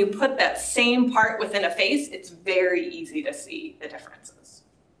 but when you put that same part within a face, it's very easy to see the differences.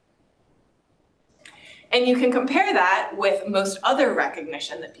 And you can compare that with most other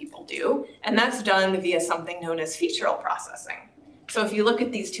recognition that people do, and that's done via something known as featural processing. So if you look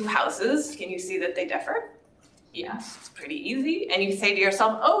at these 2 houses, can you see that they differ? Yes, it's pretty easy. And you say to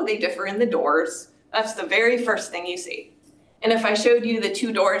yourself, oh, they differ in the doors. That's the very first thing you see. And if I showed you the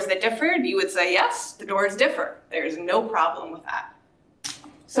 2 doors that differed, you would say, yes, the doors differ. There's no problem with that.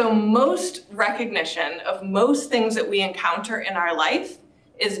 So most recognition of most things that we encounter in our life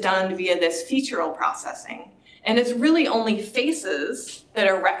is done via this featural processing. And it's really only faces that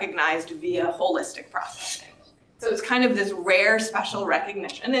are recognized via holistic processing. So it's kind of this rare special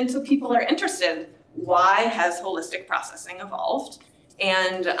recognition. And so people are interested, why has holistic processing evolved?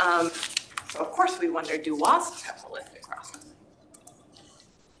 And so of course we wonder, do wasps have holistic processing?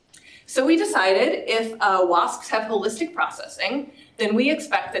 So we decided if wasps have holistic processing, then we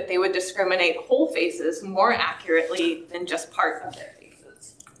expect that they would discriminate whole faces more accurately than just part of their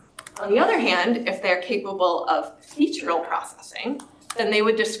faces. On the other hand, if they're capable of featural processing, then they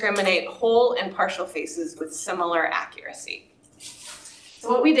would discriminate whole and partial faces with similar accuracy. So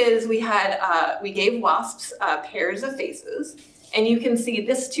what we did is we gave wasps pairs of faces, and you can see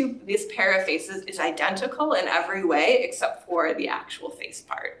this pair of faces is identical in every way except for the actual face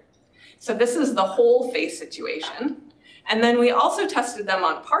part. So this is the whole face situation. And then we also tested them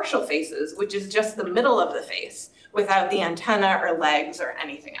on partial faces, which is just the middle of the face without the antenna or legs or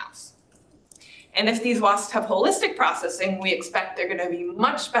anything else. And if these wasps have holistic processing, we expect they're going to be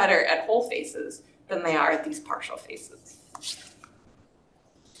much better at whole faces than they are at these partial faces.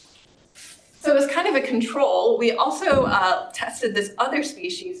 So as kind of a control, we also tested this other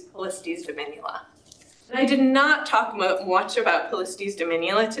species, Polistes dominula. And I did not talk much about Polistes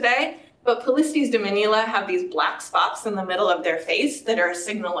dominula today, but Polistes dominula have these black spots in the middle of their face that are a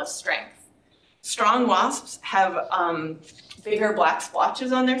signal of strength. Strong wasps have bigger black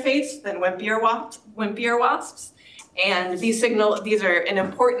splotches on their face than wimpier wasps. And these are an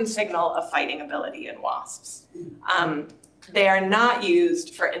important signal of fighting ability in wasps. They are not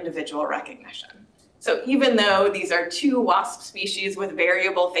used for individual recognition. So even though these are 2 wasp species with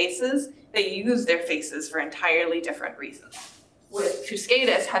variable faces, they use their faces for entirely different reasons. With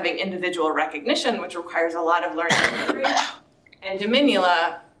Fuscatus having individual recognition, which requires a lot of learning and memory, and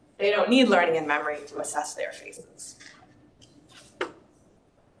Dominula, they don't need learning and memory to assess their faces.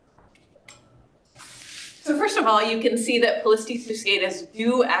 So first of all, you can see that Polistes fuscatus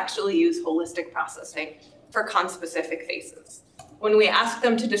do actually use holistic processing for conspecific faces. When we ask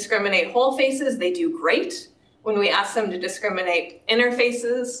them to discriminate whole faces, they do great. When we ask them to discriminate inner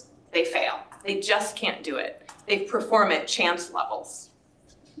faces, they fail. They just can't do it. They perform at chance levels.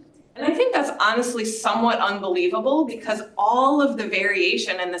 And I think that's honestly somewhat unbelievable because all of the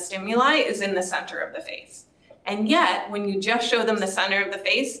variation in the stimuli is in the center of the face. And yet, when you just show them the center of the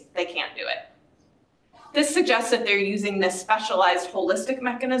face, they can't do it. This suggests that they're using this specialized holistic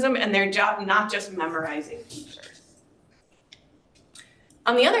mechanism and their job not just memorizing features.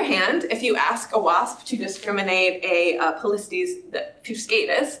 On the other hand, if you ask a wasp to discriminate a Polistes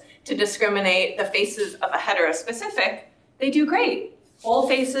fuscatus, to discriminate the faces of a heterospecific, they do great. Whole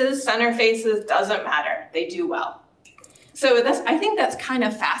faces, center faces, doesn't matter, they do well. So I think that's kind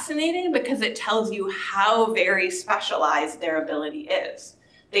of fascinating because it tells you how very specialized their ability is.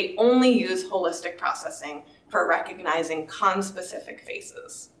 They only use holistic processing for recognizing conspecific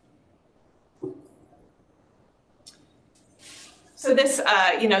faces. So this,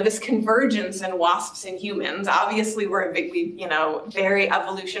 this convergence in wasps and humans, obviously we're very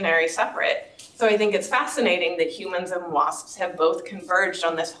evolutionary separate. So I think it's fascinating that humans and wasps have both converged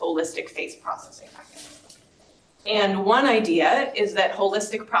on this holistic face processing mechanism. And one idea is that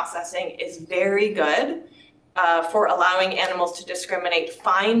holistic processing is very good for allowing animals to discriminate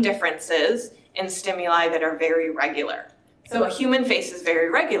fine differences in stimuli that are very regular. So a human face is very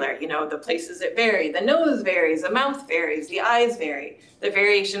regular, the places it vary, the nose varies, the mouth varies, the eyes vary. The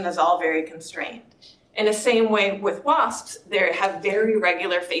variation is all very constrained. In the same way with wasps, they have very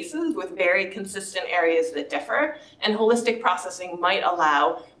regular faces with very consistent areas that differ, and holistic processing might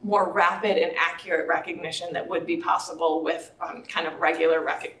allow more rapid and accurate recognition that would be possible with kind of regular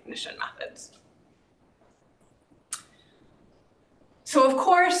recognition methods. So of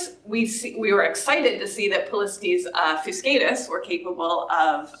course, we were excited to see that Polistes fuscatus were capable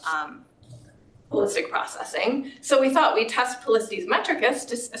of holistic processing. So we thought we'd test Polistes metricus,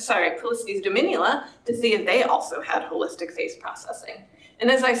 Polistes diminula, to see if they also had holistic face processing. And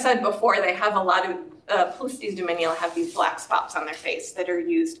as I said before, they have a lot of, Polistes diminula have these black spots on their face that are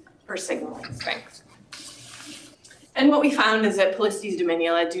used for signaling strength. And what we found is that Polistes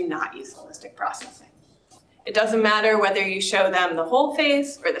diminula do not use holistic processing. It doesn't matter whether you show them the whole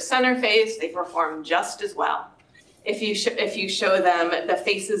face or the center face, they perform just as well. If you show them the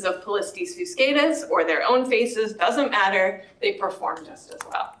faces of Polistes fuscatus or their own faces, doesn't matter, they perform just as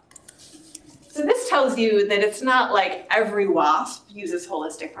well. So this tells you that it's not like every wasp uses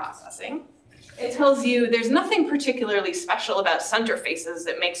holistic processing. It tells you there's nothing particularly special about center faces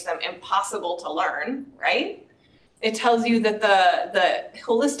that makes them impossible to learn, right? It tells you that the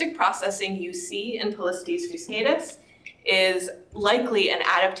holistic processing you see in Polistes fuscatus is likely an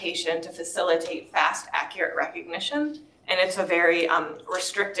adaptation to facilitate fast, accurate recognition, and it's a very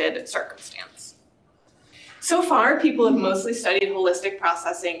restricted circumstance. So far, people have mostly studied holistic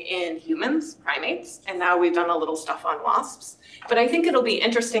processing in humans, primates, and now we've done a little stuff on wasps. But I think it'll be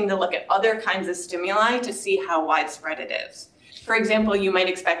interesting to look at other kinds of stimuli to see how widespread it is. For example, you might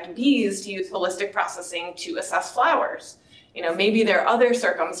expect bees to use holistic processing to assess flowers. Maybe there are other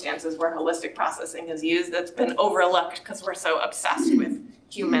circumstances where holistic processing is used that's been overlooked because we're so obsessed with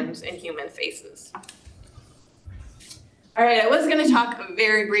humans and human faces. All right, I was going to talk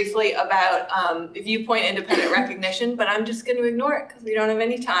very briefly about viewpoint independent recognition, but I'm just going to ignore it because we don't have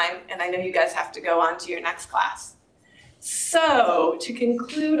any time, and I know you guys have to go on to your next class. So to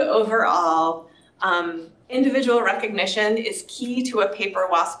conclude overall, individual recognition is key to a paper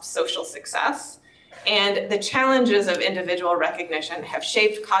wasp's social success. And the challenges of individual recognition have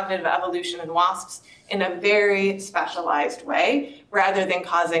shaped cognitive evolution in wasps in a very specialized way, rather than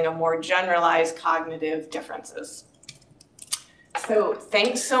causing a more generalized cognitive differences. So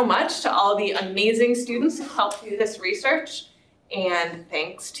thanks so much to all the amazing students who helped do this research, and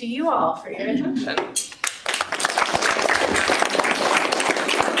thanks to you all for your attention.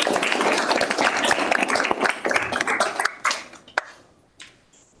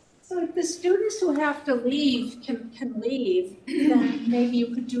 The students who have to leave can leave, then maybe you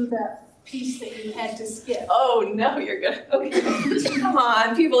could do that piece that you had to skip. Oh, no, you're good. Okay. Come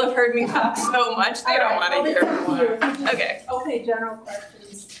on, people have heard me talk so much, they don't want to hear more. Okay. Okay, general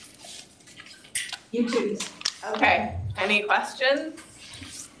questions. You choose. Okay, any questions?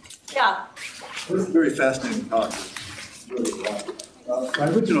 Yeah. This is a very fascinating talk. Really my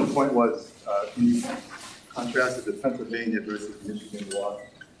original point was, when you contrasted the Pennsylvania versus Michigan law,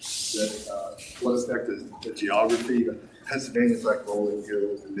 that what effect is the geography? Pennsylvania is like rolling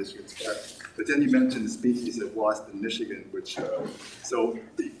hills and Michigan's flat. But then you mentioned the species of wasp in Michigan, which, so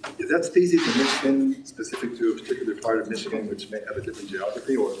is that species in Michigan specific to a particular part of Michigan which may have a different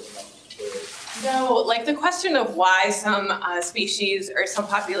geography or No, like the question of why some species or some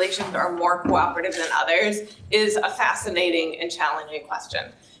populations are more cooperative than others is a fascinating and challenging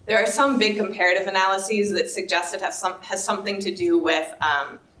question. There are some big comparative analyses that suggest it has something to do with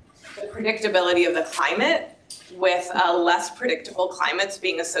the predictability of the climate, with less predictable climates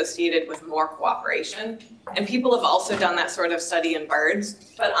being associated with more cooperation. And people have also done that sort of study in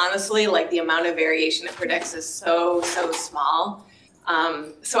birds, but honestly, like the amount of variation it predicts is so small.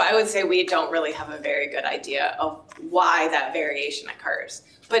 So I would say we don't really have a very good idea of why that variation occurs.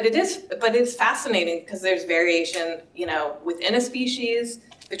 But it is fascinating because there's variation, within a species,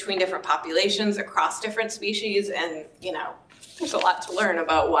 between different populations, across different species, and there's a lot to learn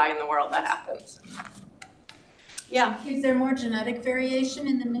about why in the world that happens. Yeah. Is there more genetic variation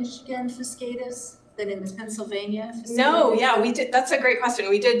in the Michigan Fiscatus than in the Pennsylvania Fiscatus? No, yeah, we did. That's a great question.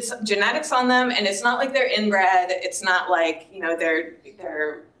 We did some genetics on them, and it's not like they're inbred. It's not like, you know, they're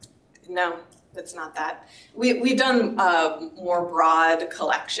no, it's not that. We've done more broad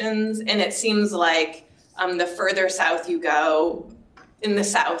collections, and it seems like the further south you go, in the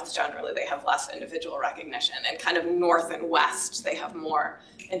south generally they have less individual recognition, and kind of north and west they have more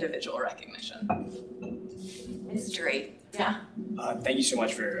individual recognition. Mystery, yeah. Thank you so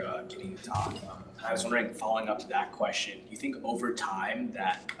much for giving the talk. I was wondering, following up to that question, do you think over time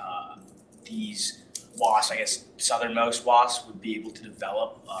that these wasps, I guess southernmost wasps, would be able to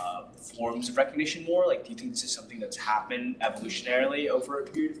develop forms of recognition more? Like, do you think this is something that's happened evolutionarily over a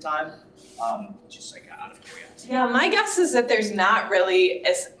period of time? Just like out of curiosity. Yeah, my guess is that there's not really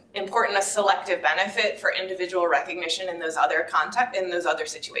as important a selective benefit for individual recognition in those other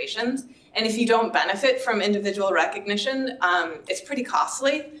situations. And if you don't benefit from individual recognition, it's pretty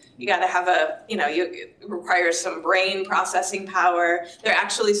costly. You got to have it requires some brain processing power. There are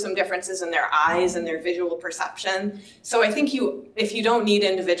actually some differences in their eyes and their visual perception. So I think if you don't need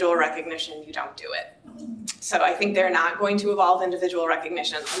individual recognition, you don't do it. So I think they're not going to evolve individual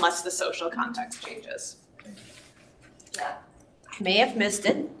recognition unless the social context changes. Yeah. I may have missed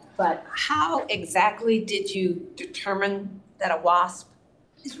it, but how exactly did you determine that a wasp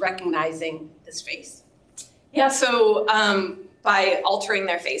is recognizing this face? Yeah, so by altering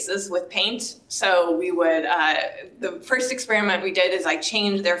their faces with paint. So we would, the first experiment we did is I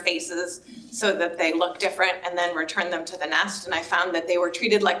changed their faces so that they look different and then returned them to the nest. And I found that they were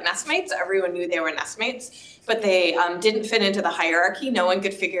treated like nestmates. Everyone knew they were nestmates, but they didn't fit into the hierarchy. No one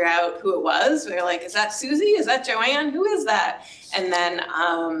could figure out who it was. We were like, is that Susie? Is that Joanne? Who is that? And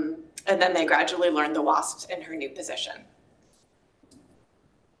then they gradually learned the wasp in her new position.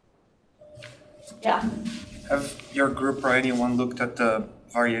 Yeah. Have your group or anyone looked at the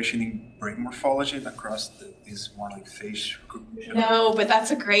variation in brain morphology across these more like face recognition? No, but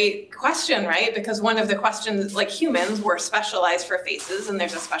that's a great question, right? Because one of the questions, like humans, we're specialized for faces, and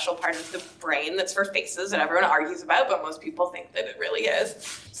there's a special part of the brain that's for faces that everyone argues about, but most people think that it really is.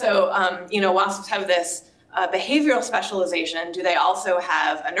 So, wasps have this behavioral specialization. Do they also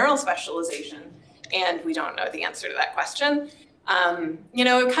have a neural specialization? And we don't know the answer to that question.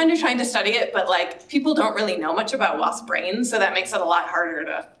 We're kind of trying to study it, but like people don't really know much about wasp brains, so that makes it a lot harder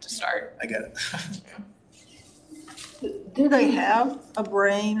to start. I get it. Do they have a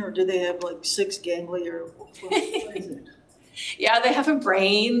brain, or do they have like 6 ganglia, or what is it? Yeah, they have a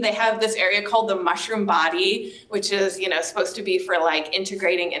brain. They have this area called the mushroom body, which is, supposed to be for like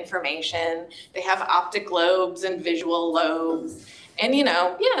integrating information. They have optic lobes and visual lobes. And,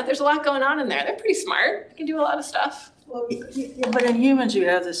 there's a lot going on in there. They're pretty smart. They can do a lot of stuff. Well, yeah, but in humans, you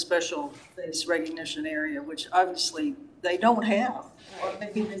have this special face recognition area, which obviously they don't have, or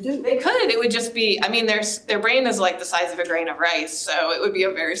maybe they do. They could. It would just be, their brain is like the size of a grain of rice, so it would be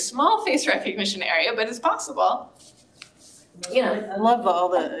a very small face recognition area, but it's possible. I love all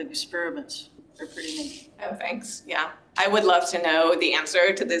the experiments. They're pretty neat. Oh, thanks. Yeah. I would love to know the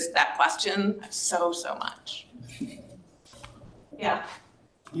answer to that question so much. Yeah.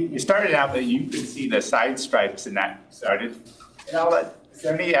 You started out that you could see the side stripes and that started. Is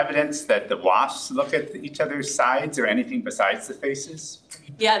there any evidence that the wasps look at each other's sides or anything besides the faces?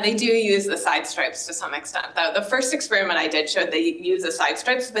 Yeah, they do use the side stripes to some extent. The first experiment I did showed they use the side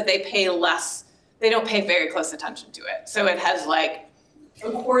stripes, but they don't pay very close attention to it. So it has like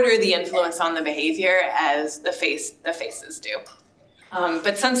a quarter the influence on the behavior as the faces do.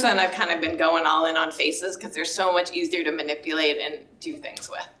 But since then, I've kind of been going all in on faces because they're so much easier to manipulate and do things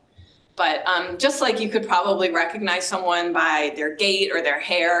with. But just like you could probably recognize someone by their gait or their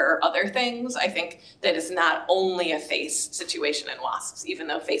hair or other things, I think that it's not only a face situation in wasps, even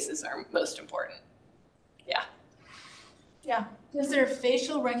though faces are most important. Yeah. Yeah. Does their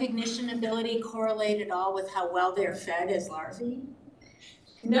facial recognition ability correlate at all with how well they're fed as larvae?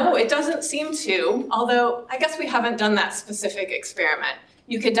 No, it doesn't seem to, although I guess we haven't done that specific experiment.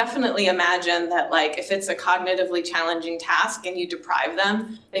 You could definitely imagine that like if it's a cognitively challenging task and you deprive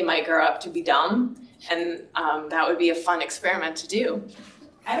them, they might grow up to be dumb, and that would be a fun experiment to do.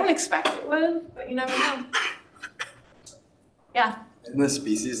 I don't expect it would, but you never know. Yeah. In the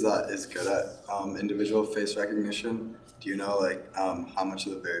species that is good at individual face recognition, do you know how much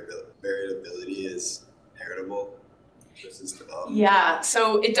of the variability is heritable versus development? Yeah,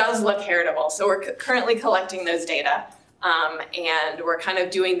 so it does look heritable. So we're currently collecting those data, and we're kind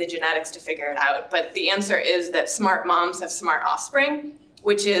of doing the genetics to figure it out. But the answer is that smart moms have smart offspring,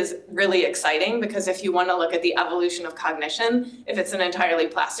 which is really exciting because if you want to look at the evolution of cognition, if it's an entirely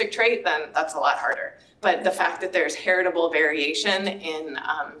plastic trait, then that's a lot harder. But the fact that there's heritable variation in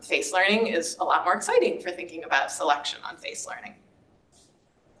face learning is a lot more exciting for thinking about selection on face learning.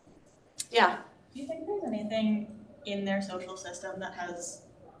 Yeah. Do you think there's anything in their social system that has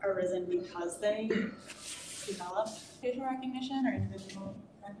arisen because they developed facial recognition or individual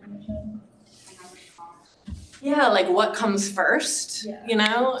recognition? Yeah, like what comes first? Yeah. You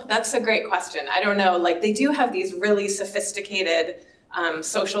know, that's a great question. I don't know, like they do have these really sophisticated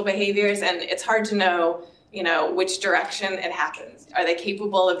social behaviors, and it's hard to know, you know, which direction it happens. Are they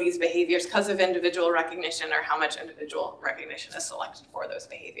capable of these behaviors because of individual recognition, or how much individual recognition is selected for those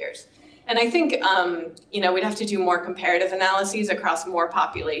behaviors? And I think, you know, we'd have to do more comparative analyses across more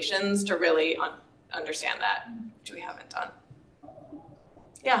populations to really understand that, which we haven't done.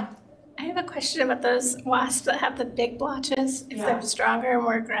 Yeah. I have a question about those wasps that have the big blotches. If they're stronger and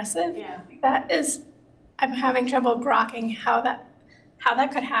more aggressive, that is, I'm having trouble grokking how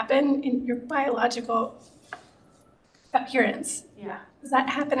that could happen in your biological appearance. Yeah. Does that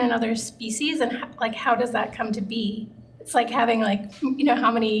happen in other species, and how does that come to be? It's like having you know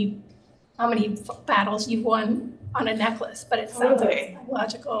how many battles you've won on a necklace, but it sounds like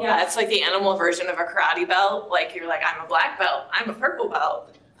biological. Yeah, it's like the animal version of a karate belt. Like you're like, I'm a black belt, I'm a purple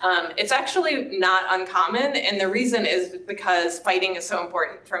belt. It's actually not uncommon, and the reason is because fighting is so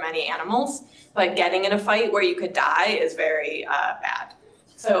important for many animals, but getting in a fight where you could die is very bad.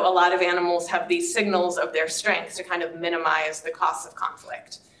 So a lot of animals have these signals of their strength to kind of minimize the costs of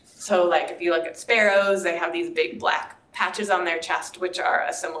conflict. So like if you look at sparrows, they have these big black patches on their chest, which are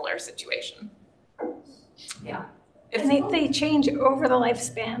a similar situation. Yeah. And they change over the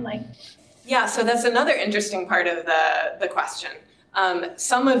lifespan, Yeah, so that's another interesting part of the question.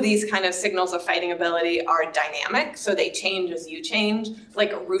 Some of these kind of signals of fighting ability are dynamic, so they change as you change.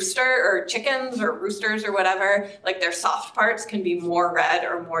 Like a rooster or chickens or roosters or whatever, like their soft parts can be more red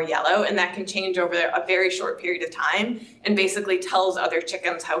or more yellow, and that can change over a very short period of time and basically tells other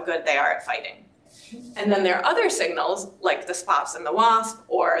chickens how good they are at fighting. And then there are other signals like the spots in the wasp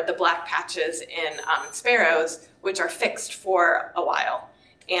or the black patches in sparrows, which are fixed for a while.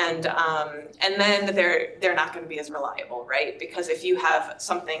 And then they're not going to be as reliable, right? Because if you have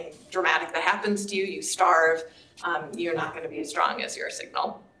something dramatic that happens to you, you starve, you're not going to be as strong as your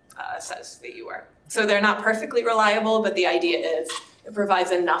signal says that you are. So they're not perfectly reliable, but the idea is it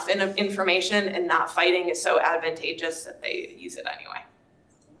provides enough information, and not fighting is so advantageous that they use it anyway.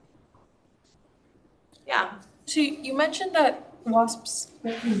 Yeah. So you mentioned that wasps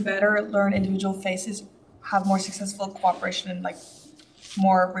who better learn individual faces have more successful cooperation and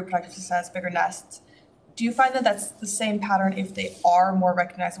more reproductive success, bigger nests. Do you find that that's the same pattern if they are more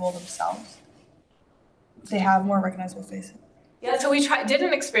recognizable themselves? If they have more recognizable faces? Yeah, so we did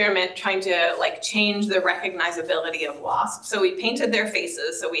an experiment trying to change the recognizability of wasps. So we painted their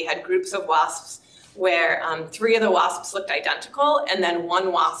faces. So we had groups of wasps where 3 of the wasps looked identical and then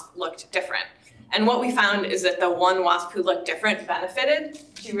 1 wasp looked different. And what we found is that the 1 wasp who looked different benefited.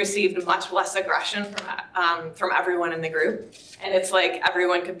 She received much less aggression from everyone in the group. And it's like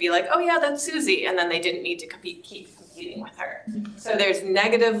everyone could be like, oh yeah, that's Susie. And then they didn't need to keep competing with her. So there's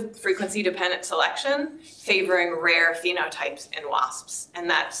negative frequency dependent selection favoring rare phenotypes in wasps. And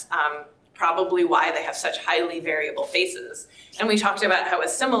that's probably why they have such highly variable faces. And we talked about how a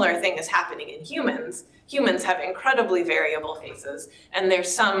similar thing is happening in humans. Humans have incredibly variable faces, and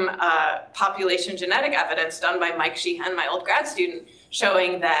there's some population genetic evidence done by Mike Sheehan, my old grad student,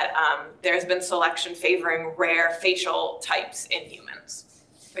 showing that there's been selection favoring rare facial types in humans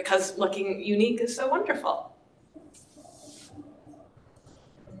because looking unique is so wonderful.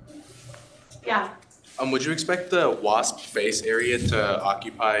 Yeah. Would you expect the wasp face area to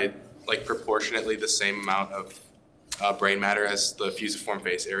occupy proportionately the same amount of brain matter as the fusiform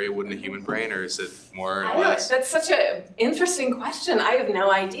face area would in a human brain, or is it more or less? That's such an interesting question. I have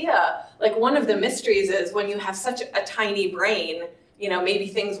no idea. One of the mysteries is when you have such a tiny brain, maybe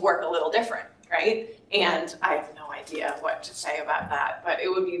things work a little different, right? And I have no idea what to say about that, but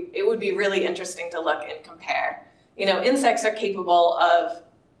it would be really interesting to look and compare. Insects are capable of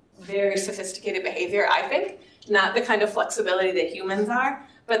very sophisticated behavior, I think, not the kind of flexibility that humans are.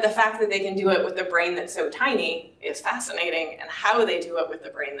 But the fact that they can do it with a brain that's so tiny is fascinating, and how they do it with the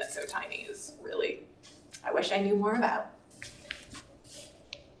brain that's so tiny is really, I wish I knew more about.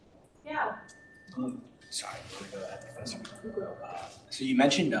 Yeah. Sorry, Professor. So you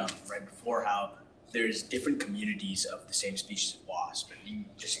mentioned right before how there's different communities of the same species of wasp, and you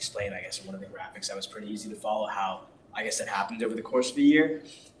just explained, I guess, in one of the graphics that was pretty easy to follow how, I guess, that happened over the course of the year.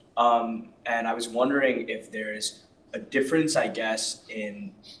 And I was wondering if there's a difference, I guess,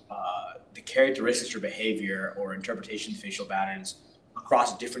 in the characteristics or behavior or interpretation of facial patterns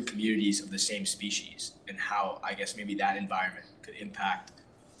across different communities of the same species, and how, I guess, maybe that environment could impact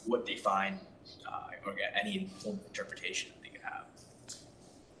what they find or get any form of interpretation that they could have.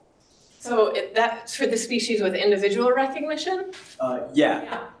 So that's for the species with individual recognition?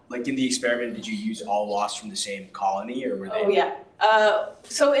 Yeah. Like in the experiment, did you use all wasps from the same colony, or were they? Oh, yeah.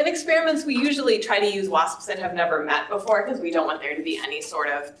 So in experiments, we usually try to use wasps that have never met before because we don't want there to be any sort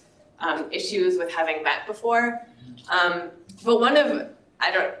of issues with having met before. But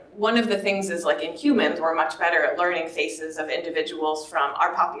one of the things is, like, in humans, we're much better at learning faces of individuals from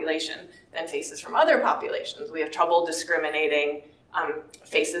our population than faces from other populations. We have trouble discriminating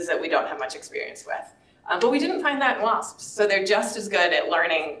faces that we don't have much experience with. But we didn't find that in wasps. So they're just as good at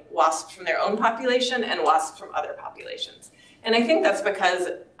learning wasps from their own population and wasps from other populations. And I think that's because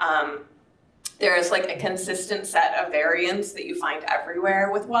there is, like, a consistent set of variants that you find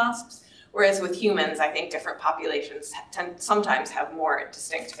everywhere with wasps. Whereas with humans, I think different populations sometimes have more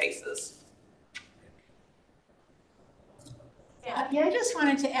distinct faces. Yeah, I just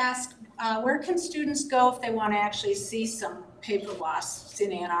wanted to ask, where can students go if they want to actually see some paper wasps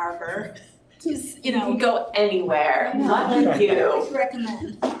in Ann Arbor? Just, You can go anywhere. Lucky you.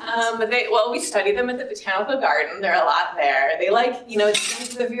 Recommend. We study them at the Botanical Garden. There are a lot there. They like, the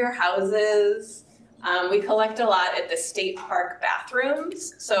size of your houses. We collect a lot at the state park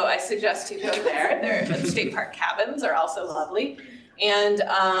bathrooms, so I suggest you go there. The state park cabins are also lovely. And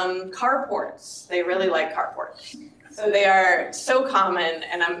carports. They really like carports. So they are so common,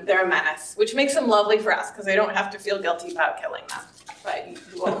 and they're a menace, which makes them lovely for us because they don't have to feel guilty about killing them. But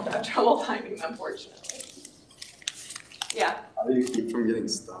you won't have trouble finding them, fortunately. Yeah. How do you keep from getting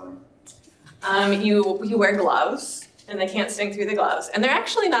stung? You wear gloves, and they can't sting through the gloves, and they're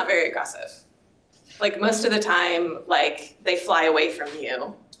actually not very aggressive. Like, most of the time, like, they fly away from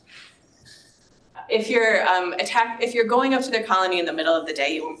you. If you're going up to their colony in the middle of the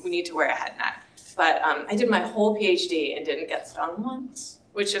day, we need to wear a head net. But I did my whole PhD and didn't get stung once,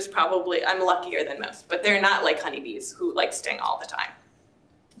 which is probably, I'm luckier than most, but they're not like honeybees who, like, sting all the time.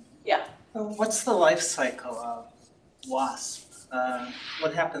 Yeah. What's the life cycle of wasps?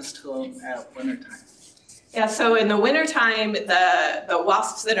 What happens to them at wintertime? Yeah, so in the wintertime, the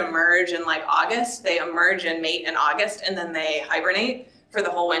wasps that emerge in, like, August, they emerge and mate in August, and then they hibernate for the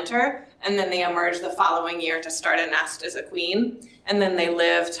whole winter, and then they emerge the following year to start a nest as a queen, and then they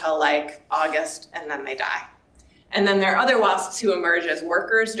live till, like, August, and then they die. And then there are other wasps who emerge as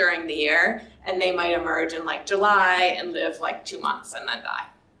workers during the year, and they might emerge in, like, July and live, like, 2 months and then die.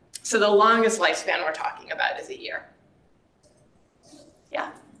 So the longest lifespan we're talking about is a year.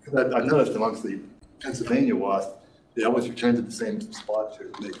 Yeah. Because I've noticed amongst the Pennsylvania wasp, they always return to the same spot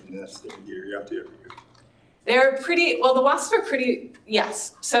to make the nest every year after every year. They're pretty, well, the wasps are pretty,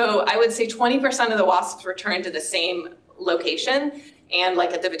 yes. So I would say 20% of the wasps return to the same location. And,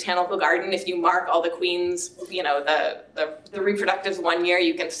 like, at the Botanical Garden, if you mark all the queens, the reproductives 1 year,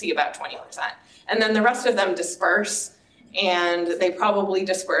 you can see about 20%. And then the rest of them disperse, and they probably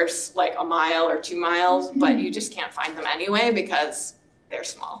disperse like a mile or 2 miles, but you just can't find them anyway because they're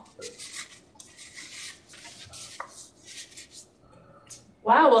small.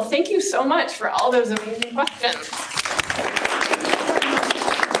 Wow, well, thank you so much for all those amazing questions.